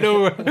 head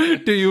over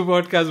to You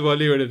Podcast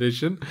Bollywood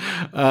edition.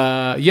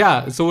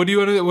 So what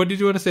did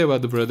you want to say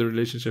about the brother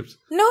relationships?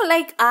 No,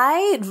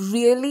 I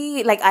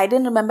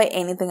didn't remember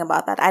anything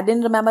about that. I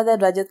didn't remember that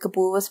Rajat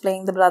Kapoor was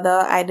playing the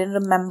brother. I didn't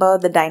remember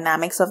the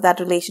dynamics of that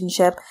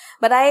relationship.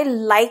 But I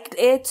liked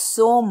it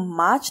so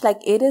much.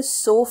 It is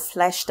so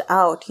fleshed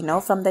out,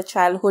 from the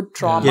childhood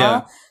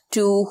trauma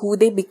to who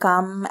they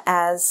become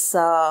as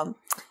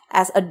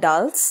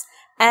adults.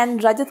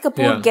 And Rajat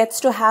Kapoor gets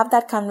to have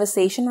that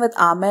conversation with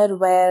Aamir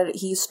where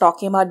he's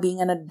talking about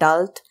being an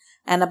adult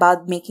and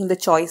about making the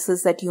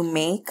choices that you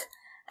make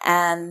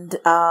and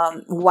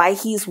why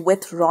he's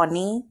with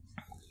Rani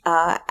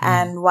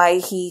and why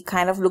he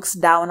kind of looks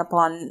down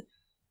upon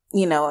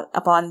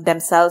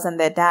themselves and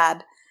their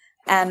dad.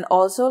 And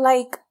also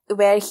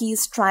where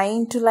he's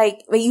trying to where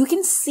you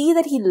can see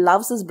that he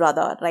loves his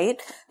brother, right?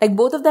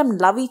 Both of them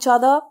love each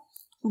other,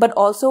 but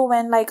also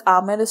when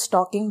Aamir is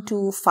talking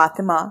to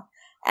Fatima,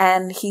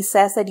 and he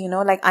says that,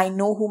 I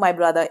know who my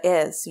brother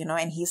is,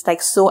 and he's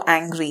so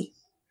angry,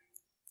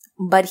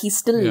 but he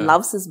still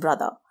loves his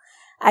brother.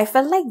 I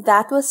felt like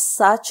that was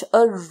such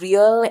a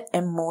real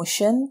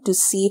emotion to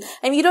see.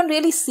 And you don't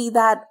really see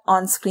that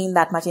on screen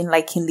that much in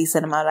Hindi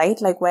cinema, right?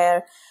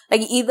 Where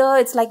either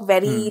it's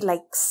very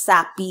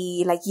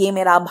sappy, ye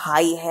mera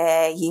bhai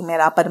hai, ye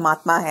mera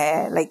parmatma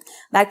hai,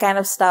 that kind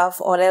of stuff,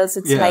 or else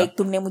it's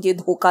tumne mujhe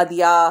dhoka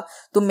diya,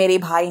 tum mere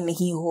bhai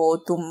nahi ho,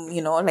 tum,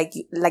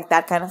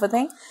 that kind of a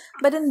thing.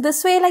 But in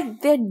this way,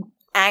 they're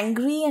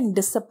angry and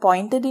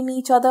disappointed in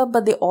each other,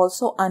 but they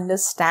also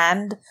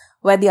understand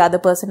where the other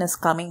person is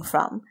coming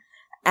from.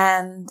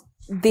 And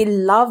they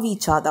love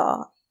each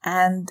other.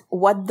 And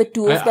what the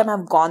two of them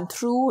have gone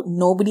through,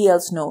 nobody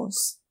else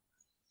knows.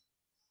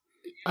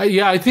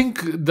 I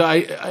think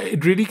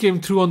it really came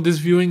through on this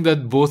viewing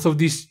that both of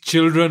these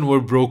children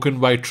were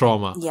broken by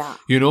trauma. Yeah.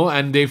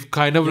 And they've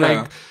kind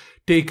of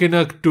taken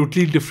a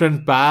totally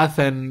different path,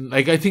 and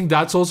I think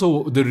that's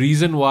also the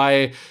reason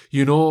why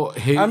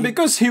and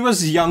because he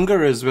was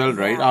younger as well,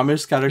 right?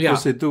 Aamir's character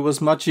Sidhu was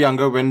much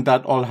younger when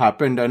that all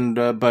happened, and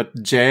but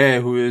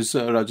Jay, who is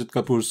Rajat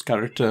Kapoor's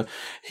character,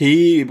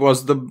 he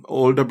was the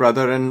older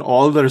brother, and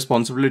all the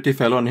responsibility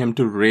fell on him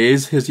to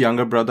raise his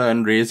younger brother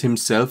and raise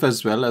himself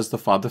as well as the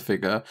father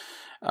figure,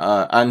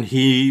 and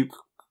he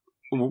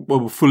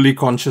fully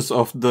conscious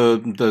of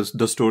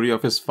the story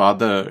of his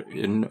father,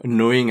 in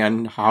knowing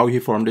and how he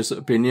formed his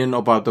opinion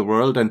about the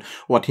world and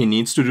what he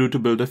needs to do to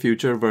build a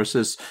future,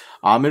 versus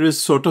Aamir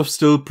is sort of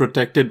still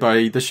protected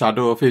by the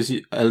shadow of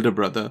his elder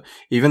brother,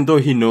 even though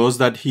he knows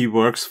that he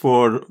works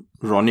for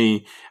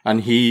Rani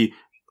and he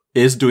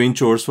is doing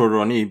chores for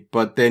Rani,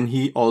 but then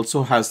he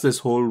also has this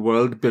whole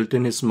world built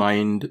in his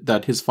mind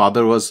that his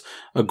father was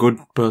a good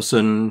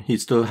person. He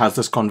still has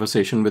this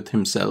conversation with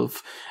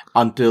himself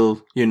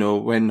until,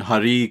 when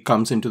Hari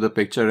comes into the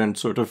picture and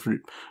sort of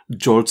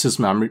jolts his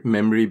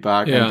memory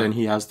back, and then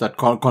he has that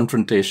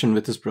confrontation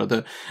with his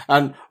brother.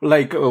 And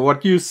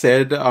what you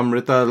said,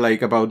 Amrita,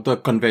 about the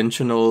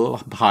conventional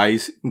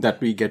bhais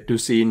that we get to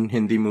see in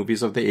Hindi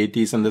movies of the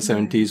 80s and the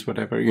 70s,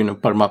 whatever,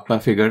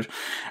 Paramatma figure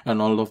and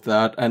all of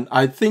that. And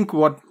I think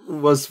what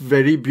was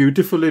very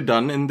beautifully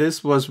done in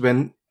this was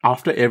when,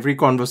 after every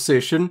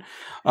conversation,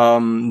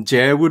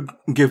 Jay would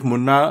give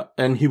Munna,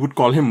 and he would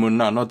call him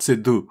Munna, not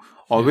Sidhu.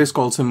 Always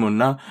calls him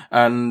Munna,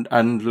 and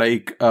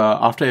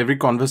after every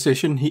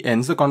conversation, he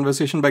ends the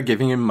conversation by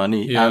giving him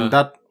money, and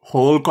that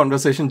whole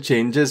conversation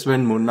changes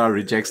when Munna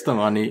rejects the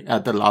money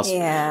at the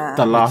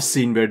last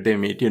scene where they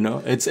meet.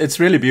 It's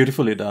really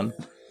beautifully done.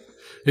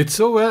 It's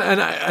so well, and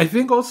I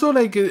think also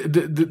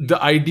the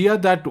idea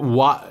that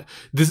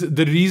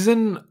the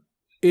reason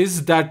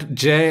is that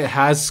Jay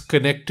has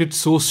connected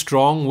so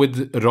strong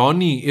with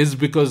Rani is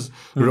because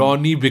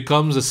Rani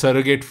becomes a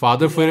surrogate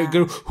father for a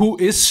girl who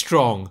is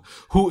strong,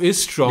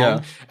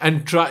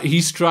 and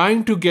he's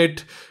trying to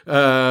get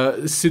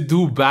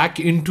Sidhu back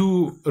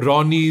into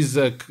Rani's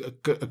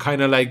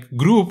kind of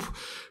group.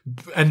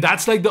 And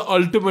that's the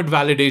ultimate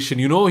validation,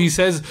 he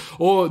says,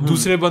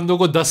 दूसरे बंदों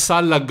को 10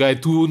 साल लग गए,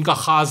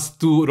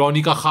 तू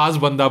Rani का खास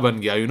बंदा बन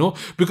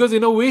गया, because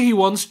in a way he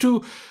wants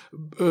to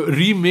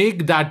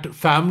remake that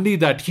family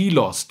that he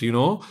lost,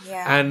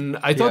 and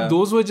I thought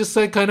those were just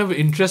kind of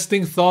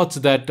interesting thoughts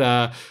that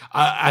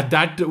at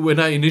that,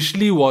 when I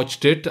initially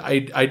watched it,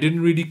 I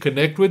didn't really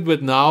connect with,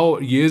 but now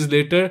years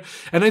later,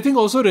 and I think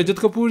also Rajat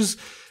Kapoor's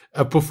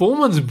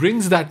performance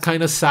brings that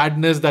kind of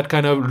sadness, that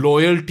kind of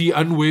loyalty,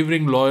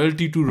 unwavering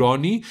loyalty to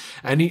Rani,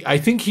 and I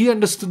think he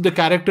understood the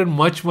character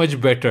much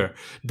better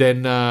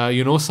than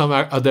some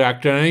other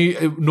actor.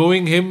 And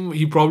knowing him,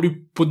 he probably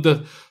put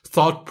the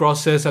thought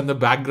process and the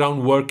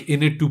background work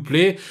in it to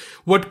play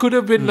what could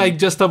have been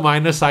just a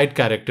minor side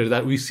character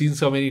that we've seen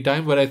so many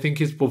times, but I think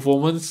his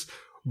performance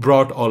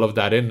brought all of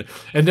that in.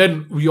 And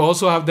then we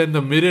also have the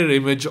mirror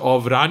image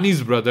of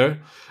Rani's brother,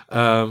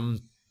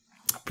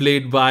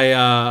 played by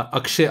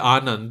Akshay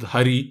Anand,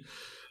 Hari,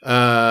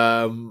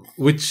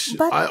 which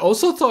I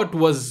also thought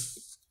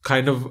was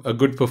kind of a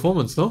good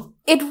performance, no?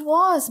 It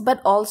was,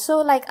 but also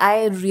like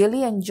I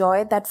really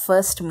enjoyed that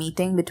first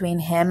meeting between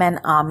him and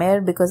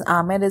Aamir, because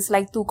Aamir is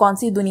like, "Tu kaun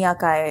si duniya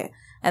ka hai?"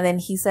 And then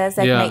he says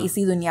like, "Main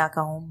isi duniya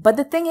ka hu." But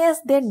the thing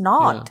is, they're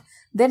not. Yeah.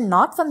 They're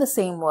not from the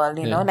same world,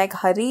 you know. Like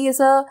Hari is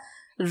a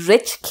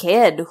rich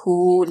kid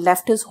who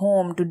left his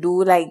home to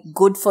do like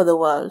good for the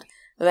world,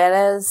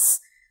 whereas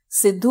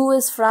Sidhu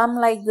is from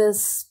like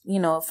this, you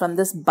know, from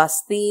this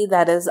basti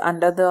that is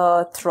under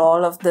the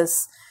thrall of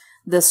this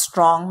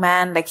strong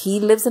man. Like he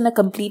lives in a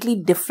completely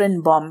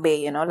different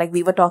Bombay, you know, like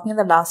we were talking in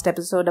the last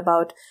episode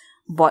about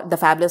the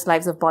fabulous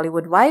lives of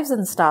Bollywood wives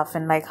and stuff,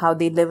 and like how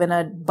they live in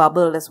a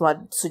bubble is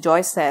what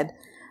Sujoy said.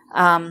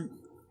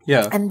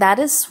 And that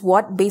is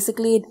what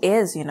basically it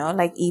is, you know,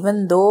 like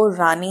even though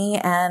Rani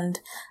and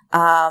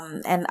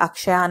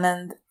Akshay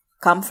Anand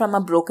come from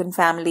a broken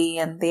family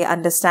and they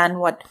understand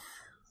what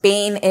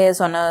pain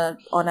is on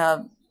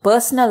a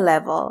personal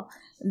level,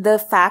 the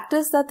fact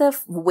is that the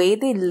way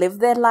they live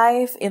their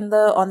life on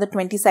the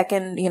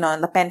 22nd, you know,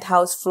 on the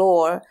penthouse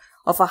floor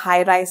of a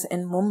high rise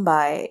in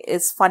Mumbai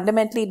is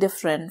fundamentally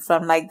different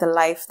from like the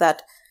life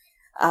that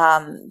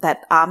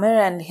Aamir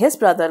and his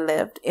brother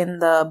lived in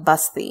the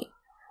Basti.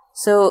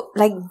 So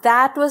like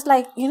that was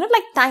like, you know,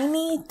 like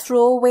tiny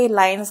throwaway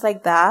lines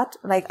like that.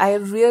 Like I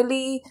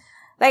really,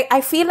 like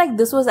I feel like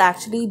this was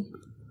actually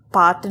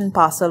part and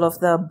parcel of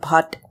the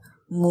Bhatt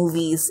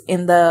movies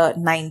in the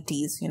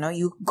 90s. You know,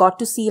 you got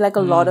to see like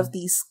a lot of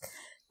these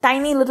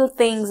tiny little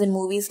things in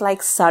movies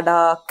like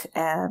Sadak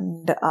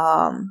and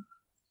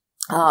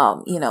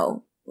you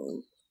know,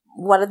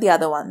 what are the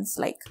other ones,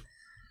 like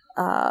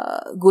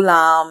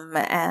Ghulam,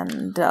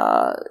 and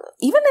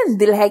even in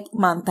Dil Hai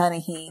Manta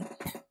Nahi,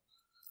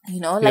 you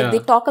know, like they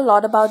talk a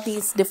lot about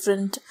these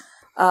different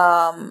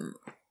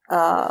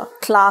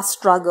class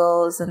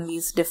struggles and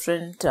these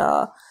different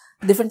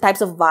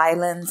types of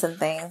violence and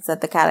things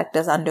that the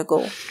characters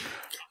undergo.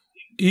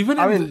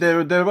 Even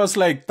there was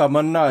like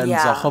Tamanna and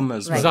Zakham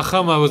as well.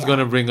 Zakham I was going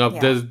to bring up.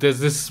 There's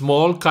this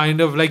small kind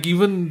of like,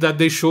 even that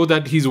they show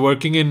that he's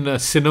working in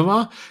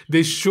cinema,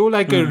 they show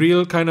like a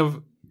real kind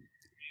of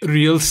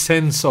real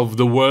sense of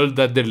the world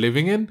that they're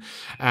living in.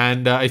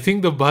 And I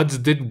think the Bhatts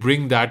did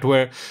bring that,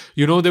 where,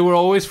 you know, they were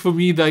always for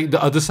me like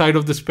the other side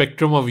of the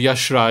spectrum of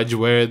Yash Raj,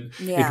 where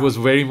it was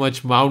very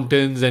much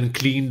mountains and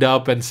cleaned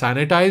up and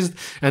sanitized,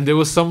 and there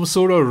was some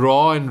sort of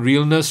raw and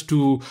realness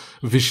to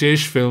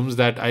Vishesh films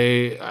that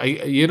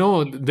I you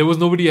know, there was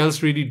nobody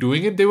else really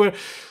doing it. They were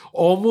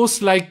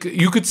almost like,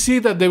 you could see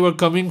that they were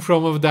coming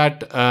from of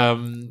that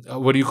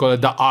what do you call it,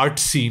 the art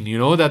scene, you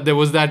know, that there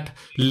was that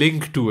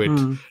link to it,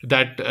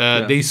 that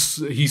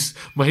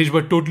Mahesh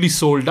Bhatt totally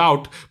sold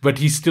out, but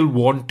he still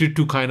wanted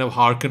to kind of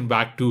harken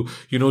back to,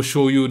 you know,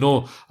 show you,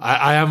 no,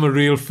 I am a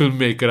real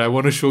filmmaker, I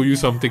want to show you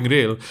something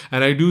real.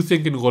 And I do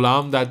think in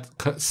Ghulam that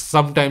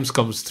sometimes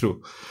comes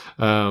through.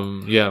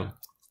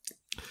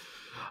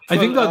 I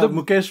think the other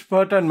Mukesh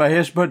Bhatt and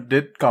Mahesh Bhatt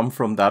did come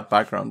from that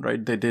background,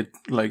 right? They did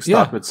like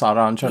start with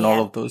Saransh and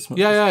all of those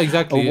movies. Yeah,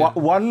 exactly.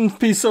 One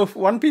piece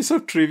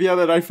of trivia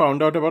that I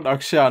found out about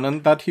Akshay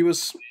Anand, that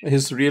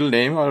his real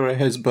name or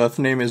his birth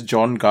name is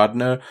John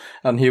Gardner,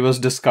 and he was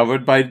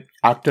discovered by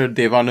actor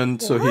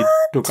Devanand, so he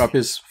took up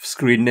his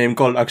screen name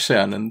called Akshay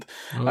Anand.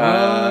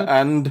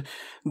 And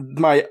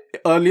my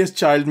earliest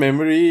childhood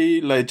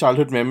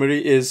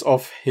memory is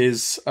of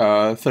his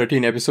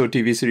 13-episode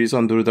TV series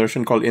on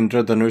Doordarshan called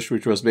Indradhanush,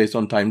 which was based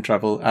on time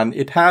travel, and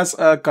it has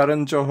a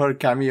Karan Johar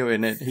cameo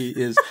in it. He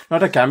is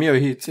not a cameo;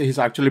 he's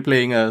actually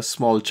playing a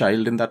small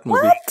child in that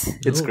movie. What?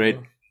 It's great.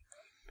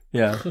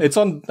 Yeah, it's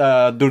on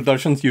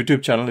Doordarshan's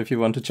YouTube channel if you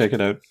want to check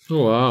it out.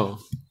 Oh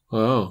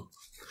wow!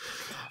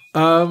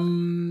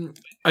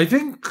 I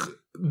think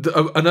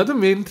another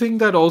main thing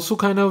that also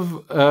kind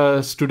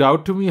of stood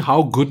out to me,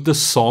 how good the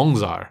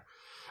songs are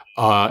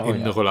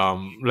in the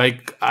Ghulam.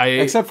 Like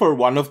except for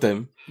one of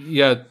them.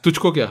 Yeah,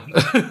 Tujhko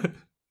Kya?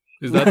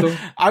 Is that the?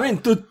 I mean,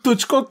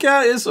 Tujhko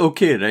Kya is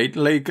okay, right?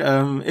 Like,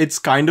 it's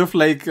kind of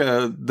like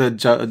the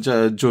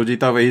Jojita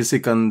Vahi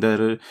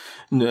Sikandar,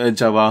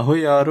 Jawa ho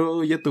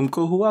yaro, ye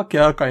tumko hua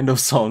kya kind of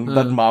song.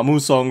 That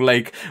Mamu song,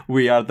 like,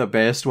 we are the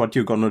best, what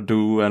you gonna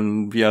do,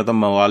 and we are the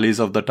Mawalis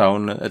of the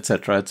town,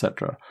 etc.,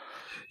 etc.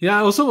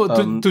 Yeah, also,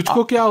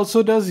 Tujhko Kya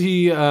also does,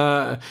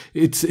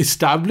 it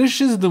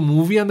establishes the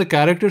movie and the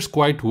characters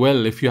quite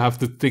well, if you have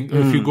to think,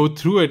 if you go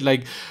through it,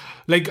 like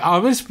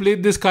Amir's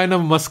played this kind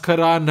of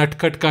maskara,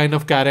 nutcut kind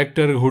of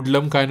character,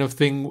 hoodlum kind of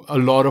thing a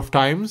lot of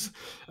times.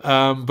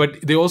 But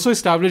they also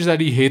establish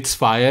that he hates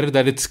fire,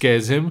 that it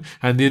scares him,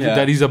 and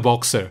that he's a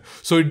boxer.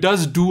 So it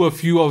does do a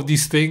few of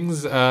these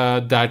things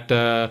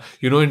that,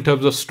 you know, in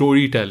terms of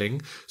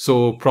storytelling.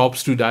 So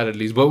props to that at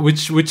least. But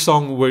which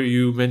song were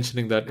you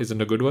mentioning that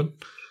isn't a good one?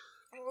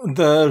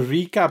 The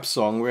recap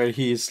song where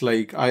he's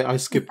like, I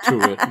skipped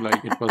through it,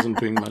 like it wasn't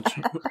doing much.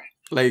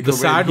 Like the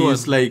sad one.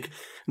 Like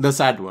the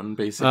sad one,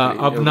 basically.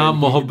 Apna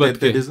Mohabbat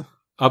Ke.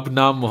 Ab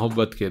Naam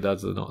Mohabbat Ke,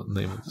 that's the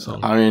name of the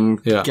song. I mean,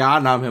 kya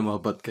naam hai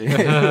mohabbat ke?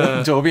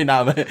 Jo bhi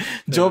naam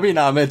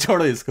hai,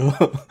 chodo isko.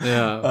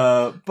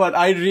 Yeah. But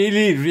I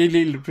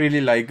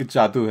really like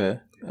Jadoo Hai.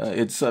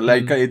 It's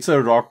it's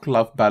a rock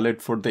love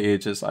ballad for the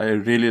ages. I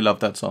really love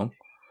that song.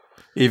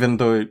 Even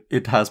though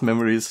it has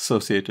memories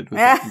associated with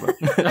it.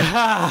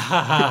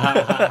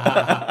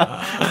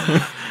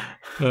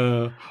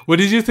 What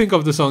did you think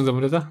of the songs,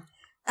 Amrita?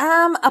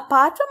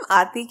 Apart from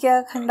Aati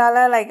Kya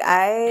Khandala, like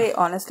I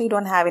honestly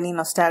don't have any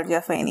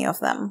nostalgia for any of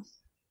them.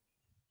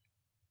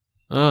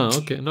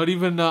 Okay. Not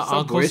even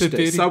Aankhon Se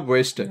Teri? Sab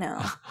wasted. No.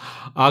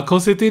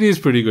 Aankhon Se Teri is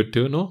pretty good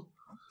too, no?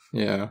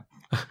 Yeah.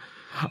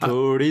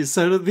 Thodi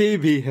sardi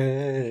bhi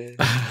hai.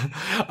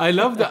 I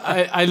love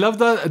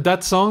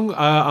that song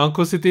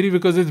Aankhon Se Teri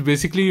because it's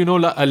basically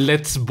a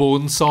Let's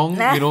Bone song.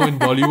 In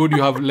Bollywood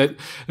you have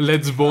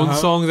Let's Bone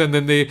songs and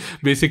then they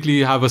basically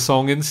have a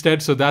song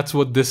instead. So that's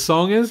what this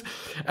song is.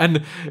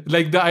 And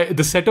like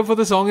the setup for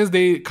the song is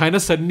they kind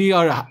of suddenly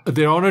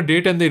they're on a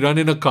date and they run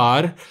in a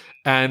car.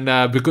 And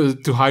because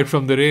to hide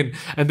from the rain,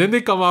 and then they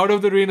come out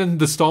of the rain and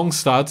the song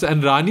starts,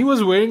 and Rani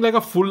was wearing like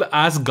a full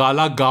ass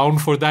gala gown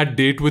for that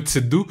date with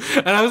Sidhu,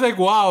 and I was like,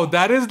 wow,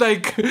 that is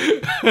like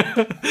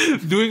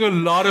doing a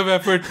lot of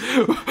effort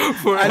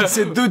for. And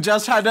Sidhu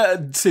just had a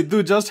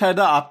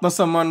Atma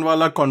Samman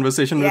wala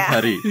conversation with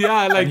Hari.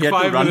 Yeah, like and he had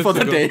 5 to run minutes for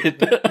the ago.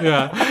 date.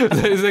 Yeah,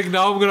 it's like,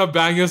 now I'm gonna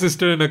bang your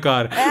sister in a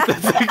car.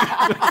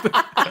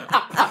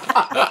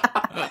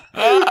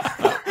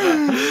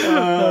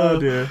 Oh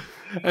dear.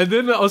 And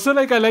then also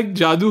I like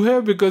Jadoo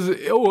Hai because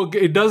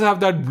it does have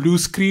that blue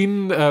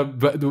screen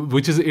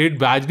which is 8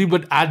 Bajri,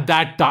 but at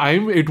that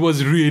time it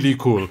was really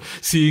cool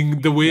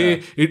seeing the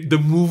way the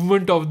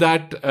movement of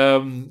that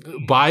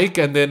bike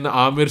and then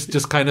Aamir's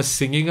just kind of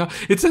singing.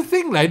 It's a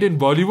thing, right? In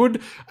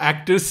Bollywood,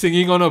 actors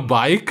singing on a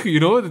bike,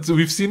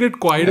 we've seen it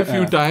quite a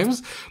few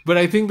times, but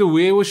I think the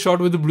way it was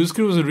shot with the blue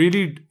screen was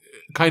really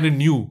kind of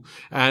new,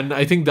 and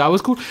I think that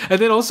was cool.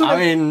 And then also, I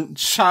mean,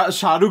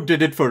 Shah Rukh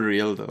did it for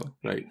real, though,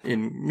 right?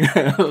 In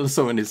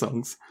so many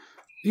songs.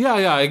 Yeah,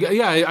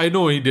 I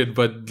know he did,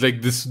 but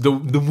like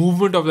the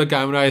movement of the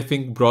camera, I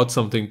think, brought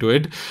something to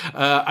it.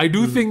 I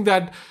do think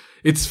that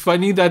it's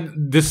funny that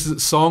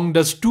this song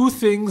does 2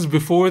 things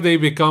before they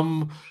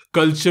become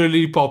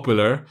culturally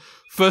popular.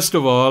 First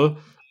of all,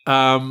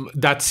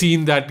 that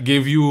scene that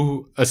gave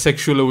you a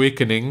sexual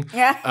awakening.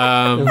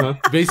 Yeah.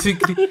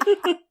 Basically.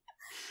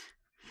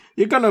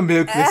 You're gonna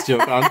milk this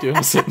joke, aren't you,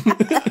 Hassan?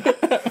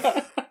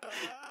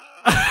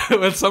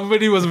 Well,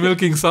 somebody was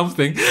milking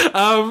something.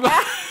 Go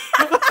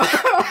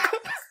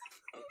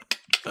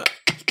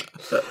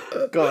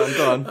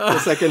on. The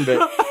second bit.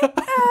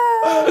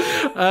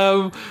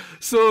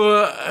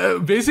 So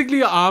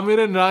basically,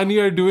 Aamir and Rani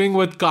are doing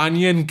what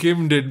Kanye and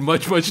Kim did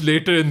much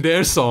later in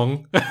their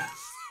song.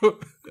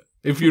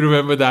 If you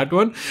remember that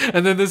one.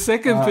 And then the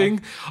second thing,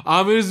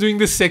 Aamir is doing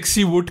the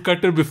sexy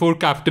woodcutter before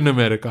Captain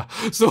America.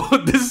 So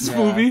this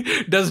movie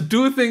does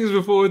 2 things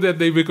before that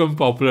they become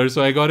popular.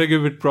 So I gotta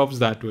give it props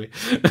that way.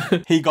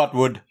 He got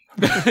wood.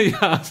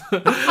 Yeah.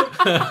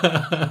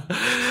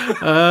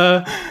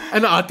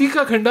 And Aati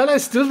Kya Khandala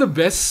is still the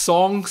best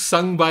song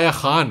sung by a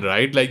Khan,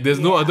 right? Like there's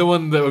no other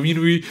one. I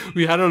mean,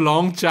 we had a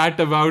long chat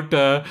about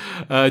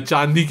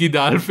Chandi Ki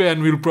Dal Pe,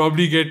 and we'll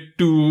probably get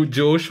to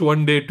Josh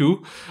one day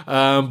too.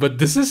 But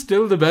this is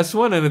still the best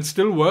one, and it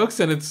still works,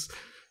 and it's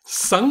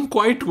sung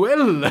quite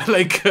well.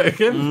 Like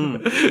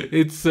again,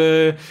 it's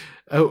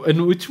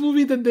in which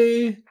movie did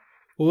they?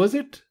 What was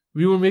it?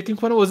 We were making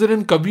fun of. Was it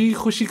in Kabhi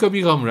Khushi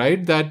Kabhi Gham,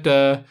 right? That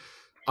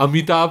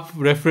Amitabh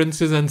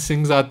references and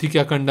sings Aati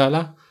Kya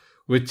Khandala,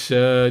 which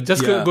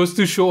just goes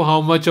to show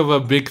how much of a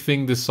big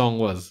thing this song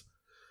was.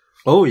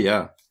 Oh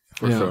yeah,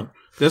 for sure.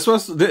 This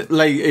was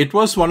it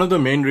was one of the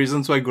main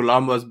reasons why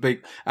Ghulam was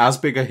as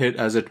big a hit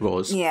as it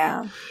was.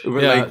 Yeah.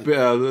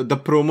 The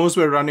promos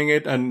were running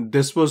it, and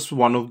this was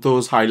one of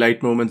those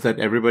highlight moments that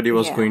everybody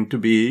was going to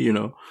be,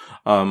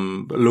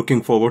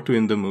 looking forward to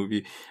in the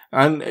movie.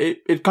 And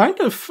it kind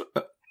of,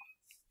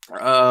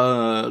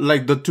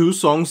 like the 2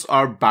 songs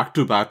are back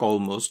to back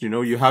almost,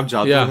 you have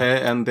Jadoo Hai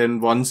and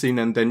then one scene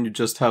and then you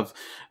just have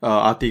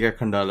Aati Kya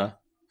Khandala.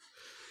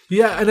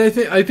 Yeah, and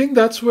I think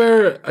that's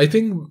where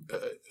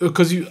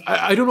because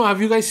I don't know,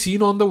 have you guys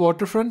seen On the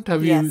Waterfront?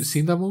 Have you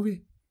seen that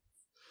movie?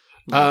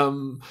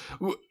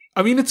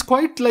 I mean, it's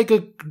quite like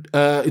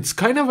it's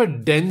kind of a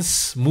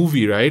dense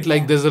movie, right?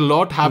 Like there's a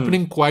lot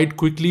happening quite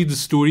quickly, the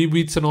story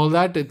beats and all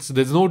that.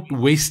 There's no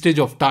wastage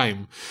of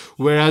time.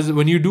 Whereas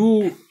when you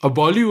do a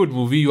Bollywood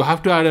movie, you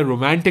have to add a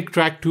romantic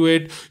track to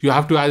it. You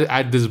have to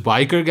add this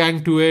biker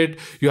gang to it.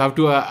 You have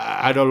to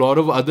add a lot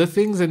of other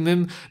things. And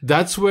then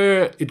that's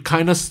where it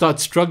kind of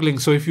starts struggling.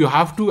 So if you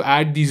have to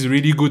add these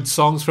really good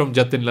songs from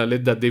Jatin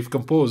Lalit that they've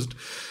composed,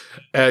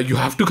 you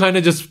have to kind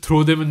of just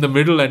throw them in the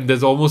middle, and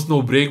there's almost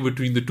no break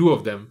between the 2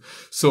 of them.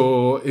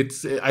 So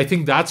I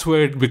think that's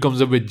where it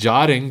becomes a bit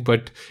jarring,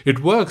 but it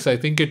works. I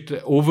think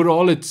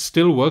overall it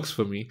still works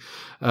for me.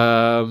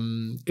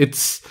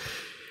 It's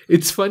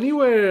funny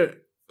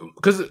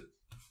because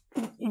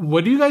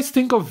what do you guys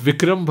think of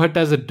Vikram Bhatt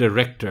as a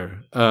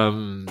director?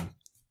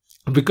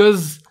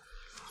 Because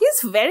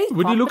he's very competent.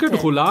 When you look at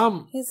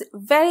Ghulam, he's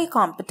very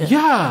competent.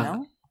 Yeah.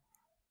 You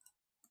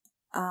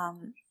know?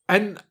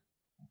 And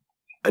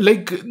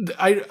like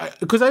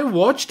because I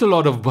watched a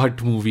lot of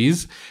Bhatt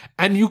movies,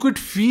 and you could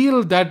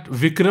feel that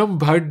Vikram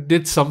Bhatt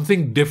did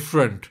something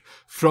different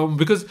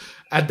because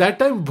at that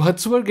time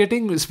Bhatts were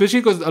getting, especially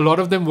because a lot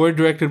of them were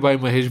directed by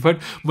Mahesh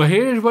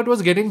Bhatt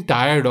was getting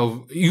tired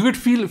of, you could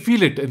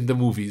feel it in the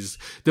movies.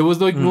 There was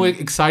no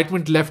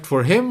excitement left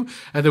for him,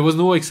 and there was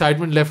no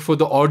excitement left for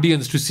the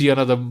audience to see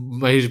another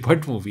Mahesh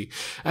Bhatt movie.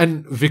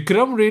 And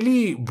Vikram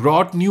really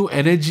brought new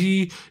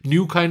energy,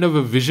 new kind of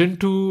a vision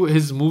to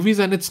his movies.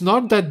 And it's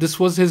not that this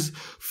was his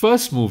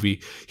first movie.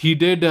 He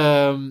did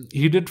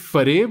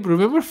Fareb.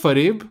 Remember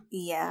Fareb?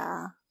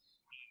 Yeah.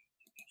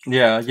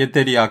 Yeah, Ye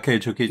Teri Aankhein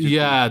Jhuki Jhuki.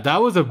 Yeah, that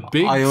was a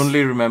big... I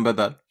only remember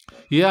that.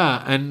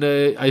 Yeah, and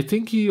I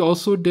think he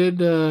also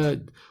did...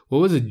 what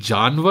was it?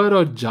 Janwar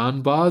or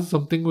Janbaz?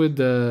 Something with...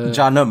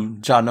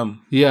 Janam.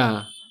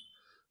 Yeah.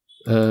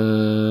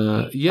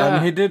 Yeah.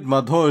 And he did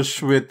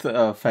Madhosh with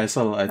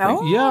Faisal, I think.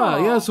 Oh.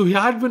 Yeah. So he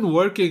had been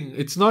working.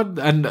 It's not...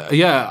 And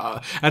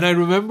and I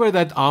remember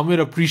that Aamir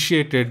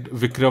appreciated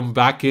Vikram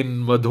back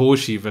in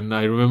Madhosh even.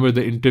 I remember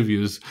the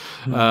interviews.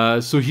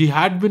 So he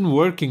had been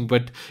working,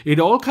 but it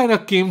all kind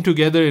of came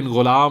together in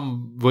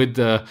Ghulam with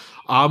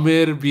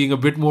Aamir being a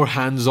bit more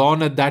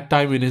hands-on at that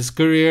time in his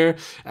career,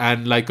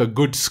 and like a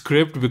good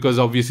script, because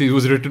obviously it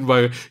was written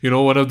by,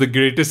 one of the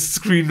greatest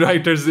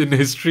screenwriters in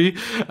history,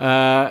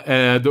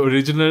 the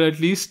original at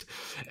least,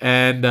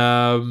 and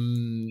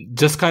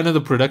just kind of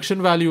the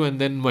production value, and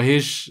then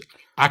Mahesh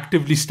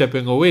actively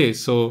stepping away.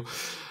 So,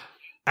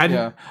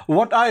 and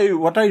what I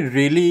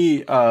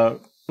really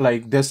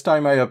like this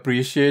time I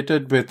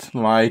appreciated with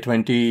my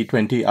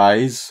 2020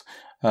 eyes.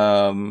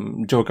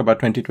 Joke about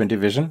 2020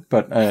 vision,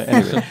 but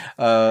anyway,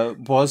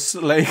 was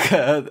like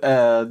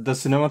the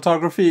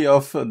cinematography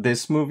of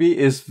this movie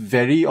is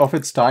very of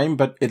its time,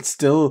 but it's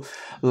still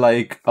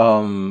like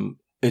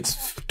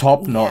it's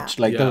top notch.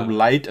 Like the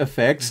light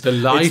effects, the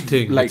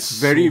lighting, like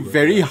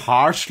very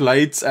harsh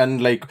lights, and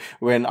like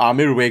when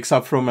Aamir wakes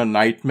up from a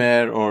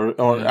nightmare or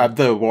at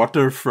the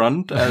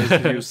waterfront, as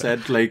you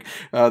said, like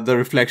the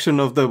reflection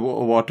of the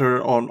water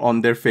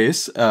on their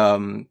face.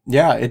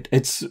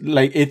 It's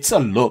like it's a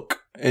look.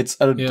 It's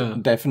a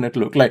definite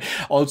look. Like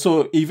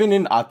also even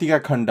in Atika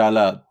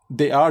Khandala,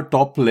 they are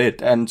top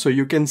lit, and so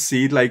you can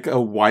see like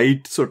a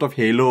white sort of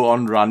halo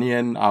on Rani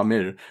and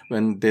Aamir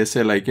when they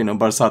say like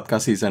barsat ka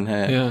season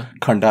hai,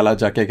 Khandala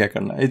jaake kya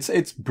karna.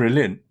 It's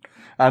brilliant.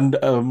 And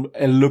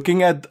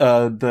looking at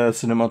the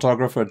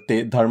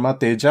cinematographer Dharma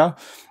Teja,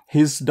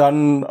 he's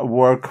done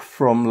work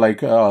from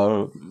like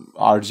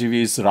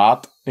RGV's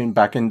Raat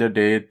back in the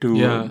day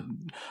to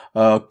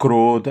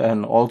Krodh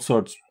and all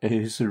sorts.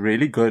 He's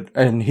really good,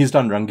 and he's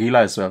done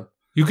Rangila as well.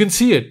 You can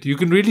see it. You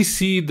can really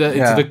see that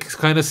it's the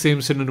kind of same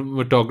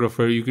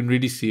cinematographer. You can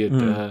really see it.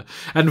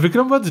 And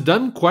Vikram Bhatt's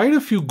done quite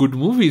a few good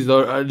movies,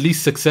 or at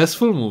least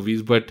successful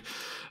movies. But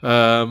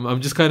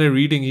I'm just kind of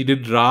reading. He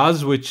did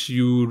Raz, which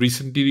you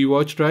recently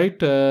rewatched, right,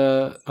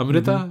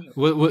 Amrita?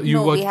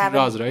 You watched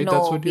Raz, right? No,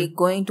 That's what we're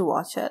going to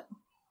watch it.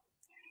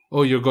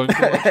 Oh, you're going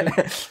to watch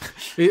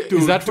it?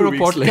 Is that for a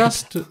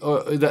podcast?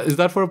 Is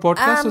that for a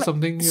podcast or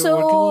something you're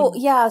working on?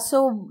 Yeah,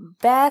 so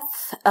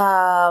Beth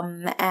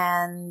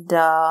and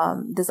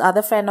this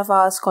other friend of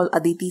ours called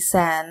Aditi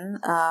Sen.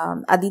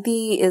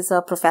 Aditi is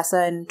a professor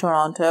in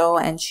Toronto,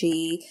 and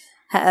she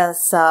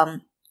has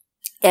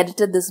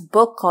edited this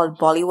book called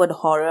Bollywood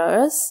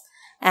Horrors.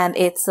 And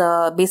it's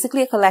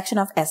basically a collection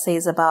of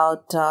essays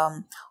about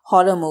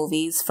horror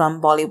movies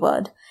from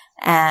Bollywood.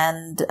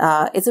 And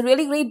it's a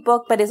really great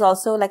book, but it's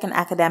also like an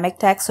academic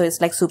text, so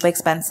it's like super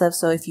expensive.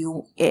 So if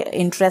you are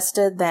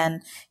interested,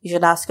 then you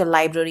should ask your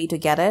library to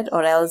get it,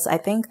 or else I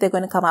think they're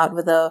going to come out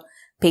with a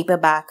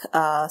paperback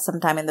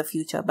sometime in the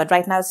future. But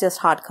right now it's just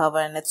hardcover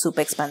and it's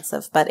super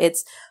expensive. But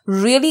it's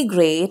really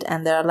great,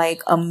 and there are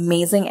like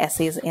amazing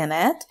essays in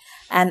it.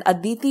 And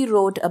Aditi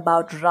wrote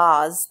about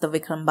Raz, the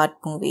Vikram Bhatt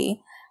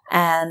movie.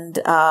 And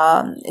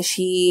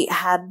she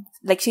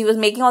was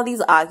making all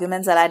these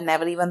arguments that I'd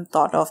never even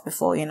thought of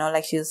before,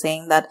 like she was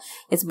saying that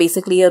it's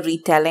basically a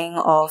retelling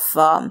of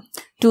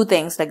two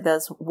things. Like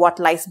there's What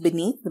Lies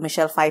Beneath, the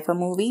Michelle Pfeiffer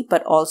movie,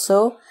 but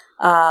also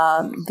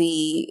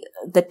the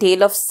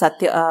tale of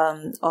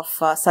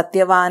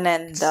Satyavan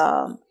and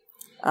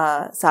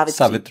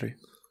Savitri.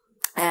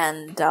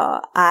 And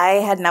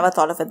I had never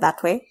thought of it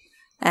that way.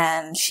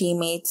 And she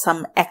made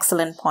some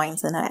excellent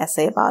points in her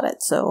essay about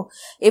it. So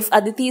if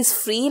Aditi is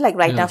free, like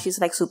right now she's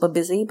like super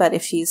busy, but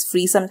if she's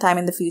free sometime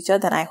in the future,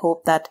 then I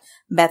hope that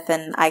Beth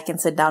and I can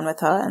sit down with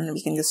her and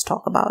we can just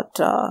talk about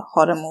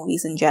horror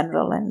movies in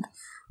general and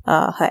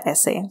her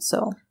essay.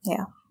 So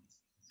yeah.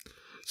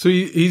 So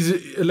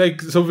he's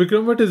like, so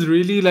Vikram Bhatt is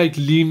really like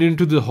leaned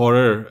into the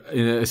horror,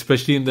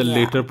 especially in the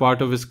later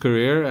part of his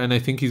career. And I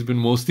think he's been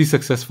mostly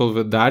successful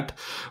with that.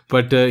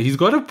 But he's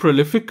got a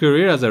prolific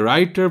career as a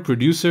writer,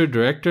 producer,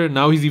 director.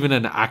 Now he's even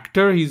an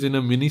actor. He's in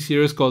a mini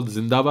series called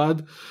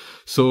Zindabad.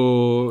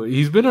 So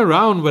he's been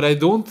around, but I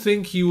don't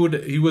think he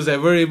was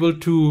ever able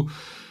to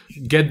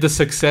get the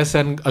success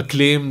and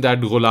acclaim that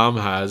Ghulam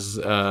has.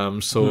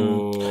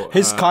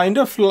 He's kind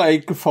of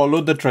like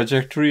followed the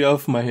trajectory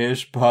of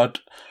Mahesh Bhatt.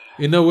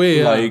 In a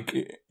way,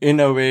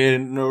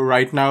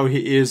 right now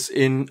he is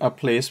in a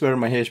place where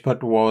Mahesh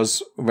Bhatt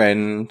was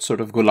when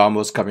sort of Ghulam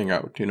was coming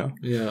out, you know?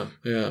 Yeah.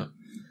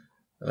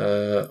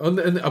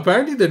 And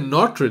apparently they're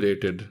not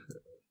related.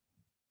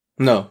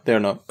 No, they're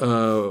not.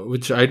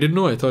 Which I didn't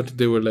know. I thought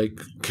they were his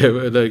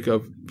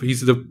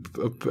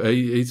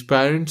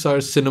parents are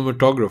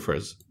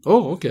cinematographers.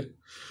 Oh, okay.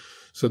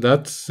 So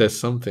that says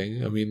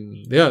something. I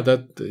mean, yeah,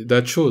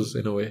 that shows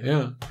in a way.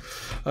 Yeah.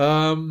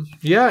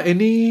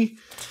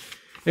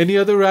 Any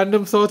other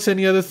random thoughts?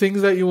 Any other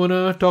things that you want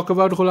to talk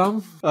about,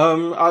 Ghulam?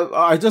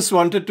 I just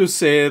wanted to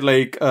say,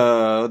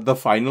 the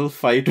final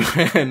fight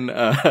when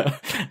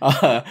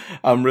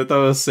Amrita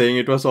was saying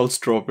it was all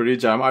strawberry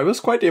jam. I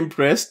was quite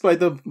impressed by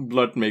the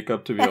blood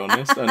makeup, to be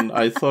honest, and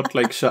I thought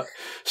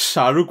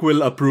Shahrukh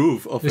will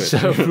approve of it.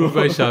 Approved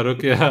by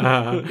Shahrukh,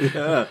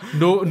 yeah.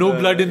 No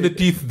blood in the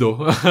teeth,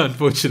 though.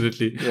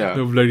 Unfortunately,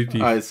 no bloody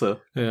teeth. I saw.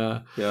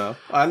 Yeah.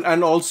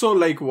 And also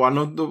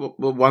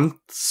one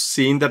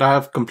scene that I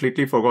have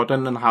completely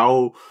forgotten and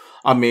how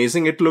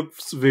amazing it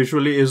looks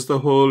visually is the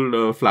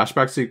whole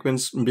flashback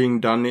sequence being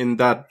done in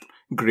that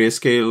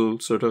grayscale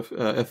sort of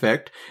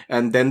effect,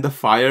 and then the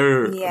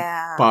fire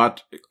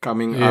part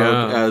coming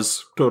out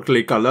as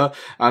totally color,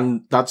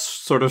 and that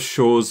sort of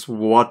shows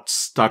what's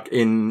stuck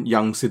in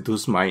young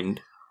Sidhu's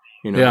mind.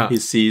 You know, he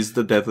sees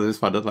the death of his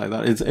father like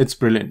that. It's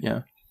brilliant,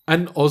 yeah.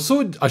 And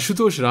also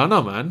Ashutosh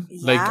Rana, man.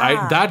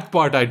 That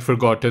part I'd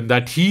forgotten,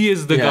 that he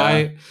is the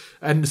guy.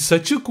 And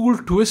such a cool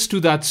twist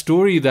to that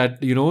story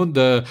that, you know,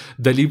 the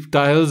Dalip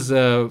Tahil's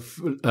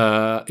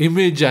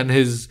image and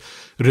his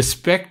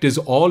respect is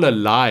all a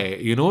lie.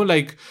 You know,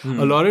 a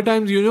lot of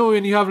times, you know,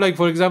 when you have,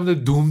 for example,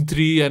 the Doom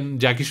 3 and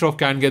Jackie Shroff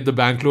can't get the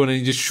bank loan and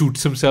he just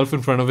shoots himself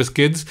in front of his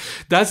kids.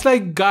 That's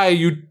guy,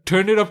 you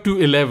turn it up to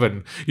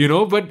 11, you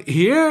know. But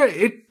here,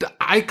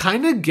 I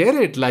kind of get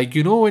it.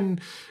 You know, when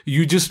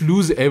you just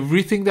lose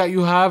everything that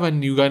you have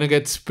and you kind of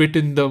get spit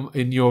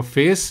in your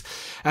face.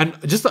 And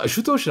just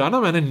Ashutosh Rana,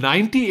 man, in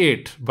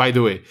 98, by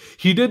the way,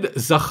 he did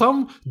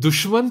Zakham,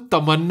 Dushman,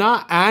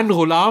 Tamanna and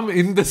Ghulam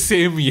in the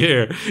same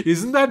year.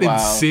 Isn't that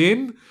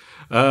insane?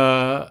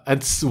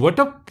 And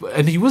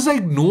he was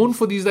known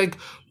for these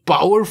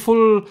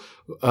powerful,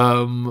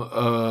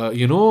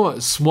 you know,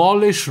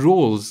 smallish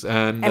roles.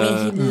 And I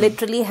mean, he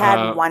literally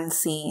had one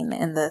scene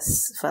in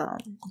this film,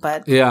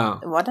 but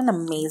what an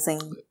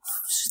amazing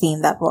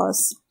scene that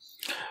was.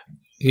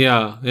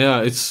 Yeah,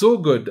 it's so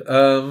good.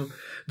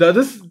 The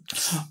other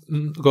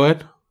go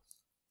ahead.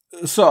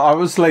 So I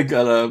was the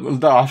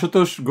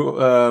Ashutosh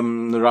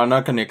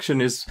Rana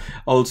connection is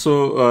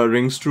also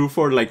rings true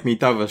for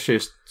Mita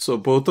Vasisht. So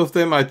both of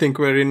them, I think,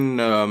 were in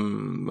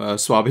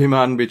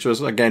Swabhiman, which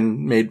was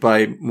again made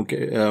by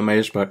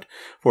Mahesh Bhatt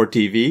for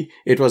TV.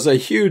 It was a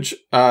huge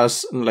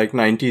 90s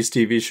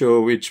TV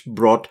show which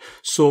brought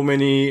so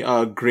many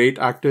great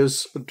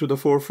actors to the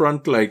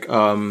forefront.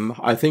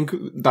 I think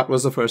that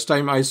was the first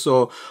time I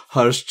saw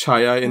Harsh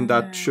Chaya in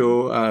that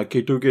show.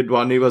 Kitu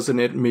Gidwani was in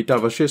it. Mita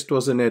Vasisht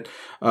was in it.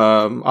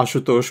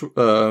 Ashutosh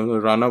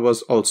Rana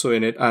was also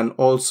in it, and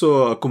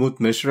also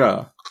Kumut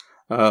Mishra.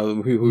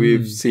 Who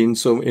we've seen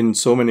in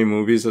so many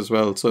movies as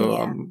well. So,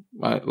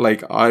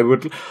 I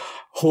would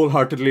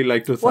wholeheartedly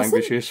like to thank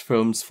Vishesh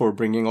Films for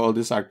bringing all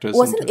these actors.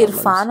 Wasn't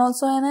Irfan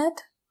also in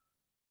it?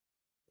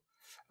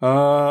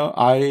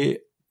 I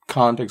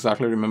can't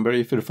exactly remember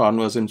if Irfan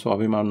was in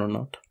Swabhiman or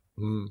not.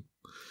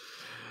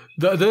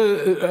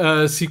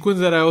 The sequence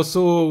that I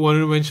also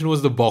wanted to mention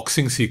was the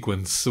boxing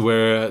sequence,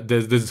 where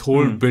there's this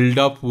whole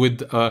build-up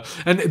with...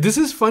 and this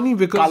is funny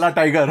because... Kala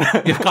Tiger.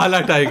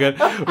 Kala Tiger,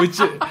 which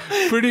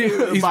he's pretty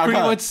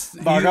much...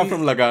 Baga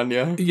from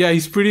Lagan, Yeah,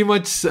 he's pretty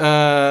much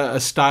a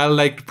style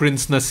like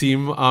Prince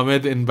Naseem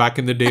Ahmed back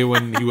in the day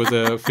when he was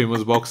a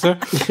famous boxer,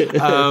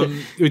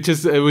 which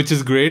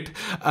is great.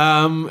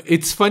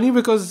 It's funny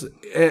because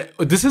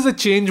this is a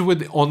change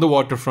with On the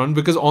Waterfront,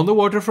 because On the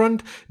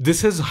Waterfront,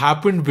 this has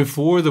happened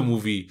before the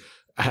movie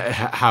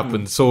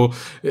happened. So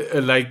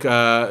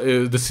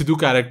the Sidhu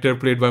character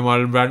played by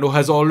Marlon Brando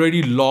has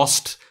already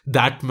lost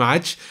that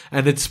match,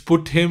 and it's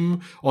put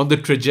him on the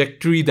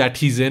trajectory that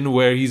he's in,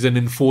 where he's an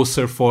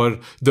enforcer for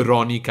the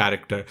Rani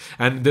character.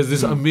 And there's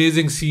this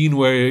amazing scene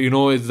where, you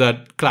know, it's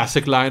that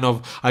classic line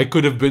of, I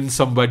could have been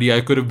somebody,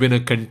 I could have been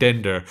a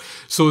contender.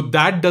 So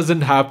that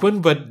doesn't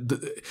happen, but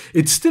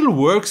it still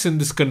works in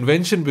this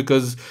convention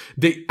because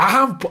they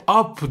amp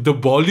up the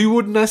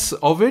Bollywoodness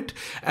of it,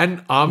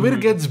 and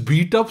Aamir gets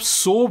beat up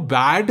so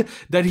bad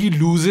that he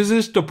loses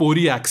his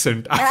Tapori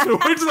accent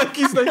afterwards.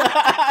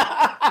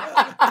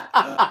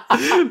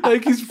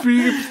 He's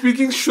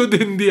speaking Shuddh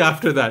Hindi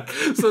after that.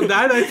 So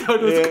that I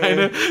thought was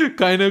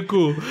kind of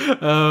cool.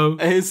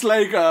 It's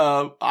like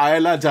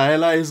Ayala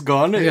Jayala is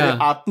gone.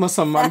 Atma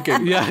Samman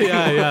came.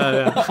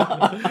 Yeah.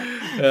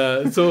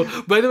 So,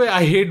 by the way,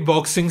 I hate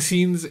boxing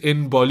scenes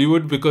in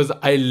Bollywood because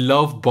I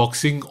love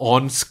boxing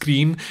on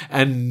screen,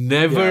 and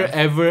never,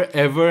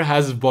 ever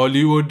has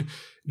Bollywood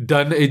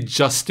done it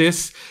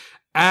justice.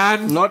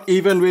 And not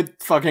even with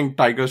fucking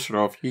Tiger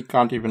Shroff. He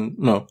can't even,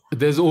 no.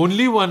 There's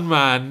only one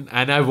man,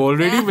 and I've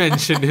already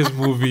mentioned his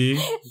movie.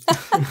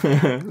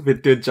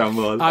 With the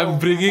Jamal. I'm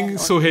bringing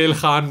Sohail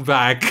Khan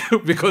back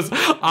because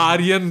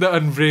Aryan the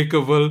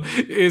Unbreakable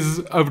is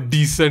a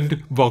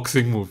decent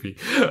boxing movie.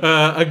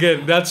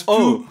 Again, that's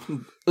true.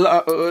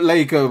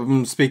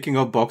 Speaking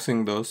of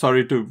boxing though,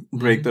 sorry to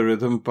break the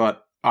rhythm,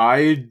 but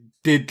I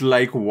did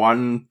like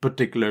one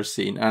particular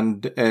scene,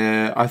 and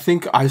I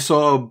think I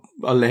saw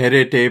a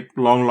Lehere tape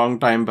long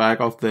time back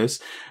of this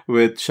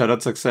with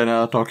Sharat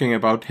Saxena talking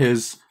about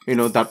his,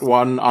 that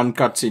one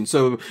uncut scene.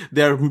 So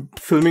they're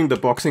filming the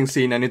boxing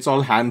scene and it's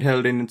all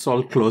handheld and it's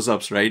all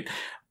close-ups, right?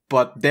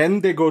 But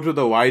then they go to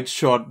the wide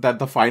shot that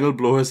the final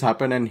blow has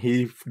happened and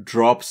he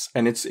drops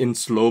and it's in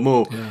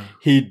slow-mo. Yeah.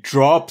 He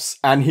drops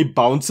and he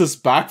bounces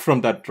back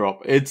from that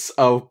drop. It's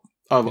a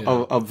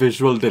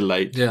visual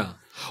delight. Yeah.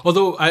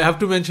 Although I have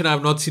to mention I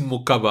have not seen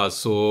Mukkabaz,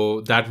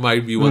 so that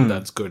might be one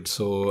that's good.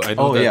 So I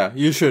know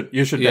you should.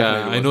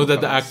 Yeah, I know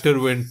that the actor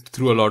went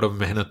through a lot of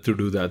mehnat to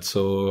do that,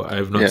 so I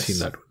have not seen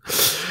that one.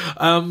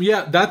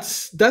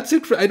 That's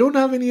it. I don't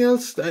have any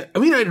else. I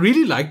mean, I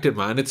really liked it,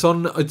 man. It's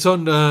on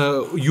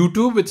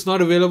YouTube. It's not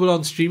available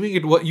on streaming.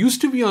 It used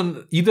to be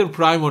on either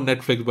Prime or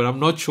Netflix, but I'm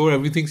not sure.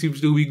 Everything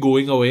seems to be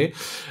going away.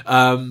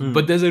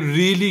 But there's a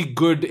really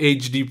good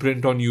HD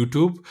print on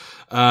YouTube.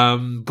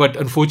 But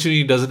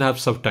unfortunately it doesn't have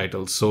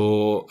subtitles.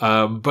 So,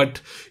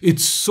 but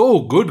it's so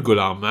good,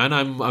 Ghulam, man.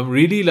 I'm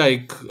really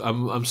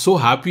I'm so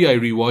happy I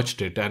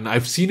rewatched it, and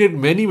I've seen it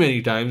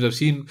many times. I've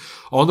seen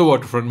On the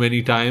Waterfront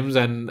many times,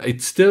 and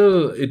it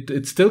still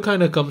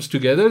kind of comes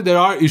together. There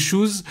are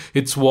issues.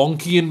 It's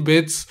wonky in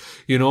bits,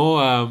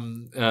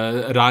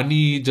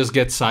 Rani just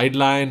gets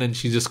sidelined and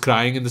she's just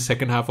crying in the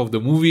second half of the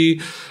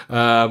movie.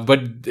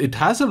 But it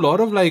has a lot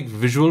of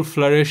visual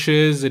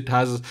flourishes.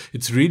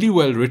 It's really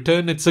well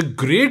written. It's a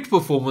great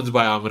performance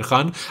by Aamir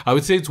Khan. I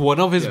would say it's one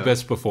of his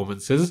best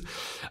performances.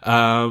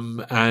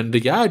 And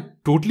it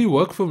totally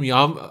worked for me.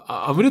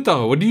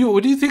 Amrita, what do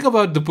you think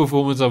about the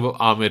performance of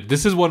Aamir?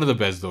 This is one of the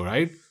best though,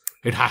 right?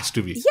 It has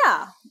to be.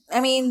 Yeah.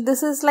 I mean,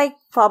 this is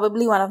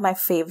probably one of my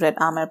favorite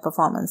Aamir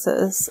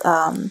performances.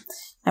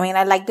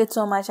 I liked it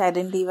so much I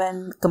didn't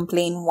even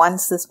complain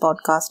once this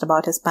podcast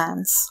about his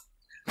pants.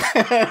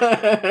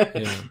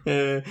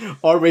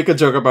 Or make a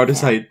joke about his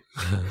height.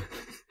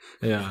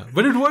 Yeah,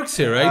 but it works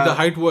here, right? The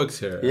height works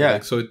here. Yeah.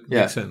 So it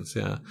makes sense,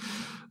 yeah.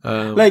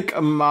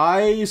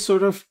 My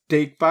sort of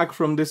take back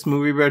from this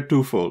movie were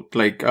twofold.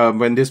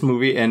 When this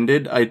movie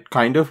ended, I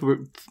kind of,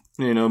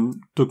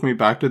 took me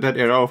back to that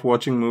era of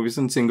watching movies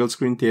in single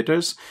screen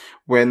theaters.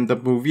 When the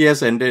movie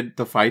has ended,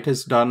 the fight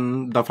has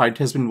been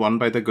won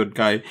by the good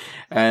guy,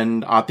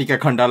 and Atika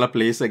Khandala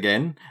plays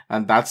again,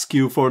 and that's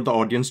cue for the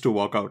audience to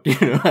walk out,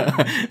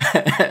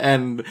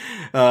 and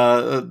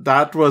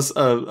that was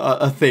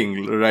a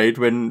thing, right?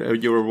 When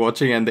you were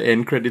watching and the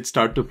end credits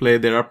start to play,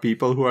 there are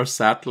people who are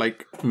sat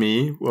like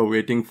me, who are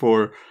waiting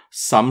for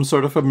some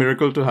sort of a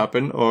miracle to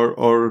happen,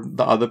 or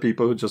the other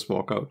people who just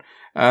walk out.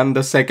 And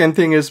the second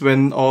thing is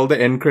when all the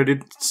end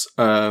credits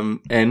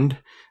end,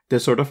 they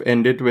sort of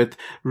end it with,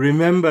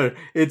 remember,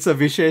 it's a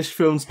Vishesh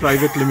Films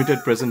Private Limited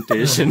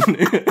presentation.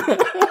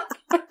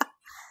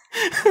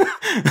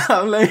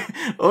 I'm like,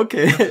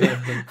 okay,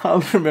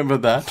 I'll remember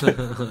that.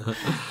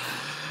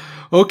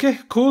 Okay,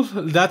 cool.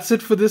 That's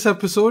it for this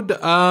episode.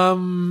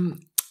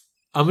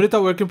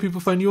 Amrita, where can people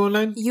find you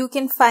online? You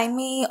can find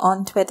me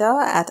on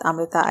Twitter at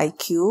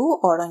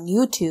AmritaIQ or on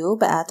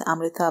YouTube at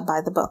Amrita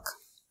by the Book.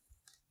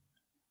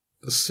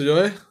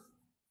 Sujoy?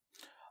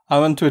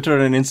 I'm on Twitter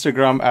and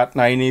Instagram at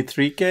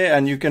 983k,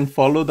 and you can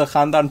follow the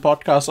Khandaan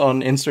Podcast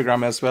on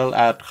Instagram as well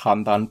at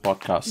Khandaan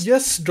Podcast.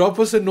 Yes, drop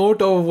us a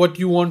note of what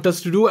you want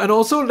us to do. And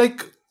also,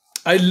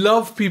 I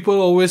love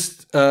people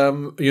always,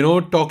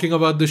 talking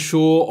about the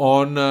show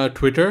on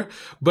Twitter.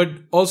 But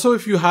also,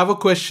 if you have a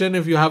question,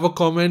 if you have a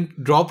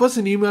comment, drop us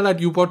an email at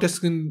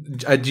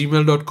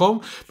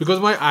upodcast@gmail.com, because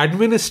my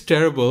admin is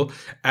terrible.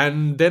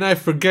 And then I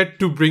forget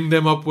to bring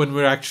them up when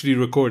we're actually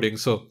recording.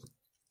 So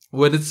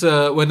when it's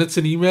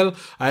an email,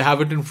 I have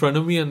it in front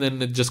of me, and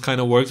then it just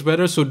kind of works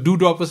better. So do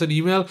drop us an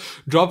email,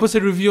 drop us a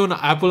review on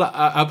Apple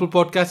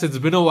Podcasts. It's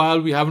been a while,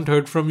 we haven't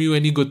heard from you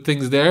any good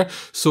things there.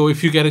 So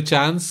if you get a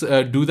chance,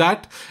 do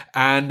that,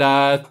 and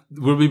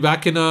we'll be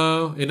back in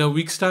a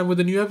week's time with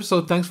a new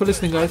episode. Thanks for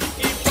listening, guys.